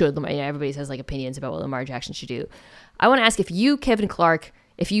should Lamar, everybody has like opinions about what Lamar Jackson should do. I want to ask, if you, Kevin Clark,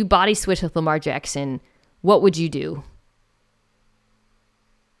 if you body switch with Lamar Jackson, what would you do?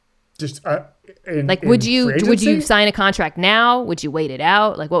 Just would you sign a contract now? Would you wait it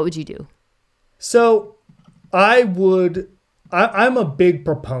out? Like, what would you do? So I'm a big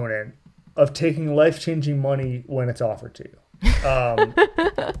proponent of taking life-changing money when it's offered to you. I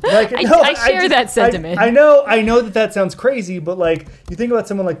share that sentiment. I know that sounds crazy, but like, you think about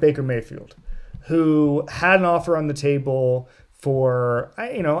someone like Baker Mayfield, who had an offer on the table for,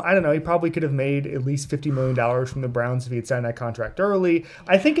 I don't know, he probably could have made at least $50 million from the Browns if he had signed that contract early.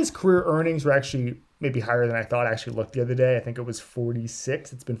 I think his career earnings were actually maybe higher than I thought. I actually looked the other day. I think it was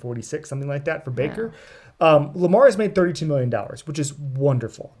 46. It's been 46, something like that for Baker. Yeah. Lamar has made $32 million, which is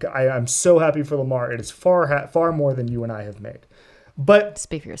wonderful. I'm so happy for Lamar. It is far more than you and I have made. But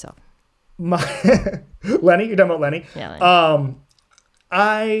speak for yourself. Lenny, you're talking about Lenny? Yeah, Lenny.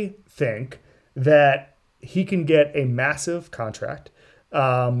 I think that he can get a massive contract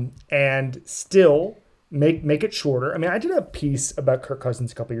and still make it shorter. I mean, I did a piece about Kirk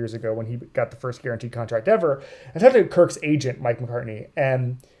Cousins a couple years ago when he got the first guaranteed contract ever. I talked to Kirk's agent, Mike McCartney,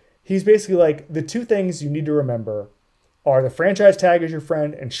 and he's basically like, the 2 things you need to remember are the franchise tag is your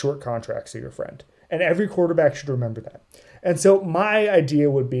friend and short contracts are your friend. And every quarterback should remember that. And so my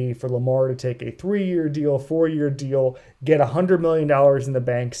idea would be for Lamar to take a 3-year deal, 4-year deal, get $100 million in the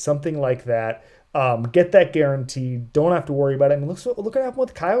bank, something like that. Get that guaranteed. Don't have to worry about it. I mean, look what happened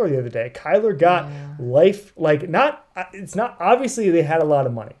with Kyler the other day. Kyler got life, like, it's not, obviously they had a lot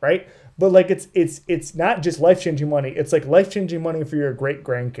of money, right? But like, it's not just life-changing money. It's like life-changing money for your great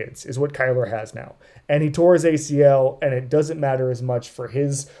grandkids is what Kyler has now. And he tore his ACL, and it doesn't matter as much for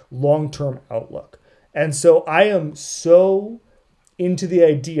his long-term outlook. And so I am so into the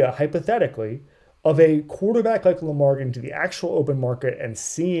idea, hypothetically, of a quarterback like Lamar getting to the actual open market and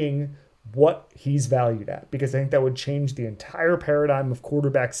seeing what he's valued at, because I think that would change the entire paradigm of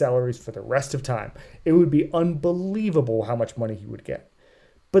quarterback salaries for the rest of time. It would be unbelievable how much money he would get.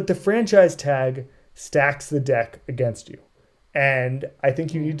 But the franchise tag stacks the deck against you. And I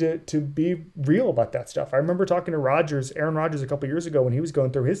think you need to be real about that stuff. I remember talking to Aaron Rodgers, a couple years ago when he was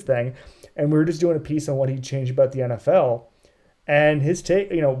going through his thing, and we were just doing a piece on what he'd changed about the NFL. And his take,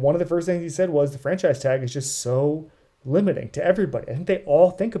 one of the first things he said was the franchise tag is just so limiting to everybody. I think they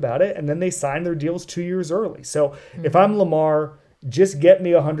all think about it, and then they sign their deals 2 years early. So if I'm Lamar, just get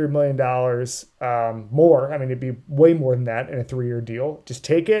me $100 million more. I mean, it'd be way more than that in a 3-year deal. Just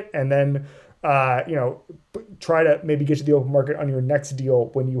take it, and then try to maybe get to the open market on your next deal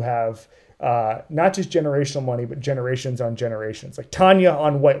when you have not just generational money, but generations on generations, like Tanya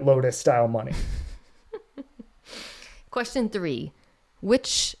on White Lotus style money. Question 3.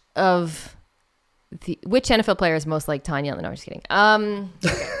 Which NFL player is most like Tanya? No, I'm just kidding.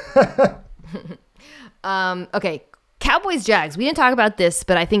 Okay. Cowboys Jags. We didn't talk about this,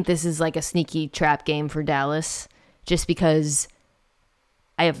 but I think this is like a sneaky trap game for Dallas just because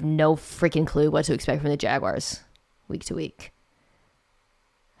I have no freaking clue what to expect from the Jaguars week to week.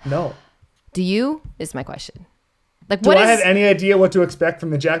 No. Do you? Is my question. Like, Do I have any idea what to expect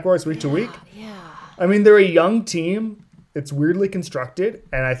from the Jaguars week to week? Yeah. I mean, they're a young team. It's weirdly constructed,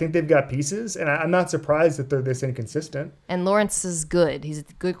 and I think they've got pieces, and I'm not surprised that they're this inconsistent. And Lawrence is good. He's a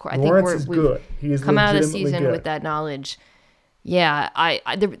good quarterback. Lawrence is good. He is come out of the legitimately season good. with that knowledge. Yeah, I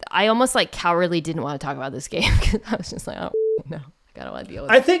almost like cowardly didn't want to talk about this game because I was just like, oh no. I don't want to deal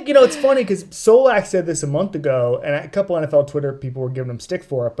with it. I think, it's funny because Solak said this a month ago, and a couple NFL Twitter people were giving him stick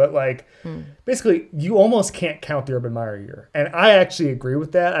for it, but basically, you almost can't count the Urban Meyer year. And I actually agree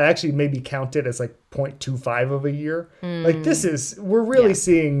with that. I actually maybe count it as like 0.25 of a year. Like we're really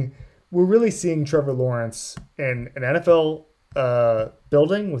seeing Trevor Lawrence in an NFL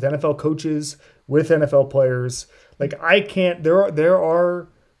building with NFL coaches, with NFL players. Like there are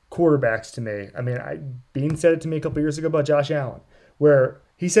quarterbacks to me. I mean, Bean said it to me a couple years ago about Josh Allen, where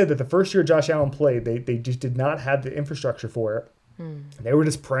he said that the first year Josh Allen played, they just did not have the infrastructure for it. They were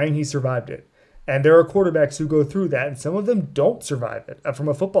just praying he survived it. And there are quarterbacks who go through that, and some of them don't survive it from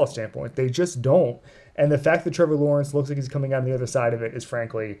a football standpoint. They just don't. And the fact that Trevor Lawrence looks like he's coming out on the other side of it is,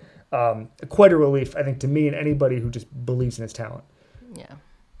 frankly, quite a relief, I think, to me and anybody who just believes in his talent. Yeah,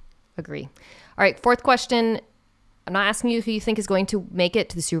 agree. All right, fourth question. I'm not asking you who you think is going to make it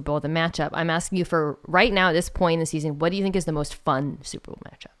to the Super Bowl, the matchup. I'm asking you for right now at this point in the season, what do you think is the most fun Super Bowl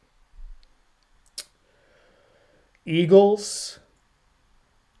matchup? Eagles.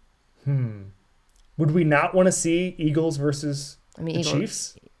 Would we not want to see Eagles versus the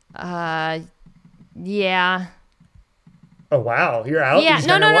Chiefs? Yeah. Oh, wow. You're out? Yeah,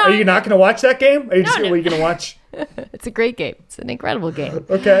 no. Are you not going to watch that game? Are you going to watch? It's a great game. It's an incredible game.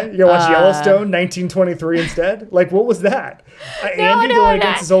 Okay. You're going to watch Yellowstone 1923 instead? Like, what was that? Andy going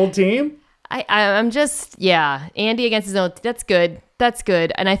against his old team? I'm just, Andy against his own. That's good. That's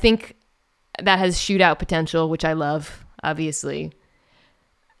good. And I think that has shootout potential, which I love, obviously.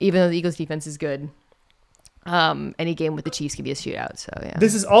 Even though the Eagles defense is good. Any game with the Chiefs can be a shootout. So, yeah.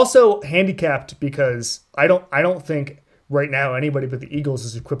 This is also handicapped because I don't think right now anybody but the Eagles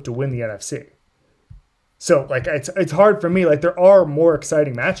is equipped to win the NFC. So, like, it's hard for me. Like, there are more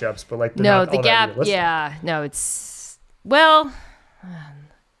exciting matchups, but, like, no, the gap, yeah. No, it's, well, I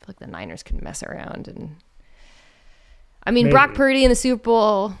feel like the Niners can mess around. And I mean, maybe. Brock Purdy in the Super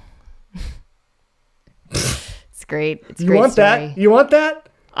Bowl. It's great. It's a great want story. That? You want that?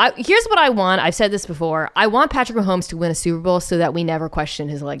 Here's what I want. I've said this before. I want Patrick Mahomes to win a Super Bowl so that we never question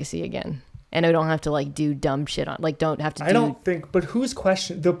his legacy again. And I don't have to, like, do dumb shit on, like, don't have to do. I don't think, but who's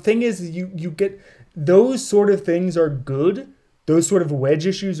questioning? The thing is, you get, those sort of things are good. Those sort of wedge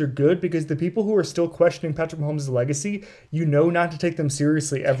issues are good because the people who are still questioning Patrick Mahomes' legacy, not to take them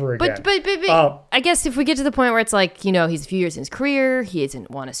seriously ever again. But I guess if we get to the point where it's like, he's a few years in his career, he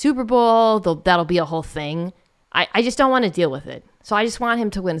hasn't won a Super Bowl, that'll be a whole thing. I just don't want to deal with it. So I just want him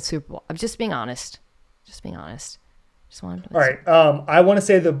to win the Super Bowl. I'm just being honest. Just want him to win. All right. I want to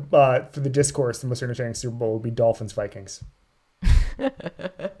say for the discourse, the most entertaining Super Bowl would be Dolphins-Vikings.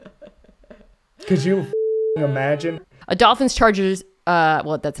 Could you imagine? A Dolphins-Chargers,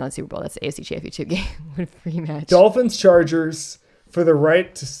 well, that's not Super Bowl. That's the AFC Championship game with rematch. Dolphins-Chargers for the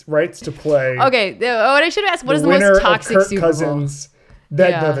rights to play. Okay. What I should have asked, what is the most toxic Kirk Super Cousins, Bowl?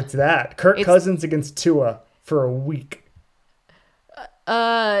 No, that's that. Kirk Cousins against Tua for a week.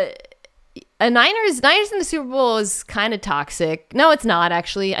 A Niners in the Super Bowl is kind of toxic. No, it's not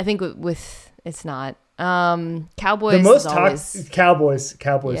actually. I think it's not. Cowboys. The most toxic Cowboys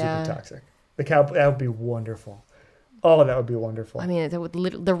would be toxic. That would be wonderful. Oh, that would be wonderful. I mean,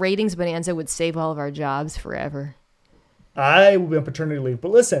 the ratings bonanza would save all of our jobs forever. I will be on paternity leave.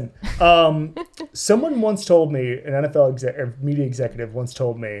 But listen, someone once told me, an NFL media executive once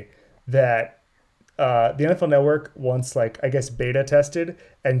told me that the NFL Network once, like, I guess beta tested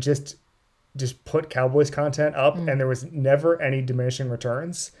and just put Cowboys content up, and there was never any diminishing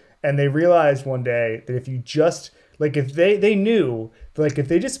returns. And they realized one day that if you just, like, if they knew, like, if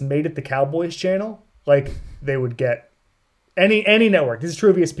they just made it the Cowboys channel, like, they would get any network. This is true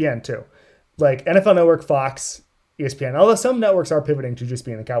of ESPN too. Like NFL Network, Fox, ESPN. Although some networks are pivoting to just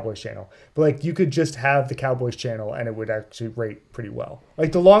being the Cowboys channel. But like you could just have the Cowboys channel and it would actually rate pretty well.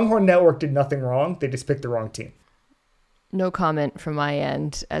 Like the Longhorn Network did nothing wrong. They just picked the wrong team. No comment from my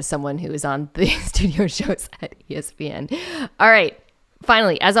end as someone who is on the studio shows at ESPN. All right.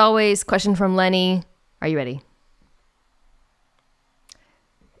 Finally, as always, question from Lenny. Are you ready?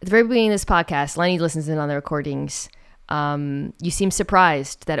 At the very beginning of this podcast, Lenny listens in on the recordings. You seem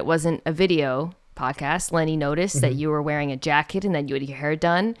surprised that it wasn't a video podcast. Lenny noticed that you were wearing a jacket and that you had your hair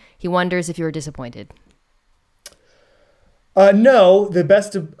done. He wonders if you were disappointed. No, the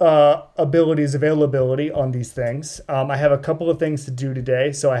best ability is availability on these things. I have a couple of things to do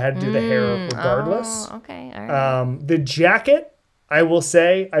today, so I had to do the hair regardless. Oh, okay, all right. The jacket, I will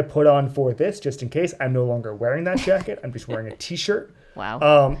say, I put on for this just in case. I'm no longer wearing that jacket. I'm just wearing a t-shirt.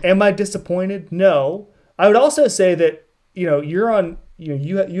 Wow. Am I disappointed? No. I would also say that, you're on,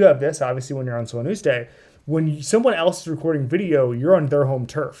 you have this, obviously, when you're on Solo News Day. When someone else is recording video, you're on their home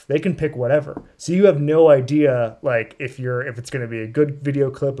turf. They can pick whatever. So you have no idea, like, if it's going to be a good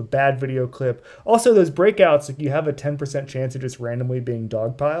video clip, a bad video clip. Also, those breakouts, like, you have a 10% chance of just randomly being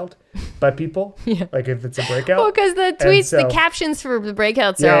dogpiled by people. Yeah. Like, if it's a breakout. Well, because the tweets, the captions for the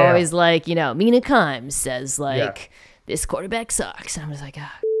breakouts are always like, Mina Kimes says, like, this quarterback sucks. And I'm just like,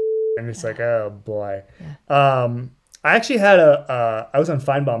 And it's like, oh, boy. Yeah. I actually had I was on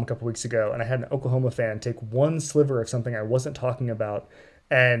Feinbaum a couple weeks ago, and I had an Oklahoma fan take one sliver of something I wasn't talking about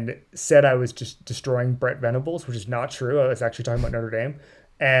and said I was just destroying Brent Venables, which is not true. I was actually talking about Notre Dame.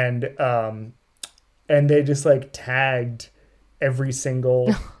 And they just, like, tagged every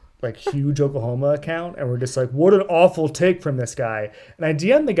single, like, huge Oklahoma account, and we're just like, what an awful take from this guy. And I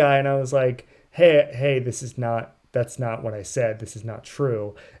DM'd the guy, and I was like, hey, that's not what I said. This is not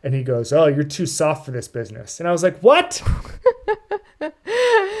true. And he goes, oh, you're too soft for this business. And I was like, what?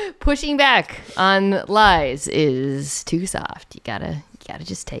 Pushing back on lies is too soft. You gotta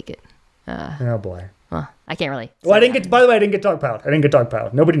just take it. Oh, boy. Well, I can't really. Well, I didn't get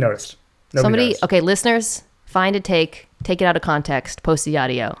dogpiled. Nobody noticed. Nobody noticed. Okay, listeners, find a take it out of context, post the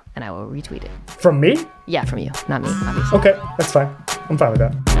audio, and I will retweet it. From me? Yeah, from you. Not me, obviously. Okay, that's fine. I'm fine with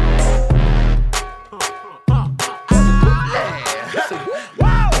that.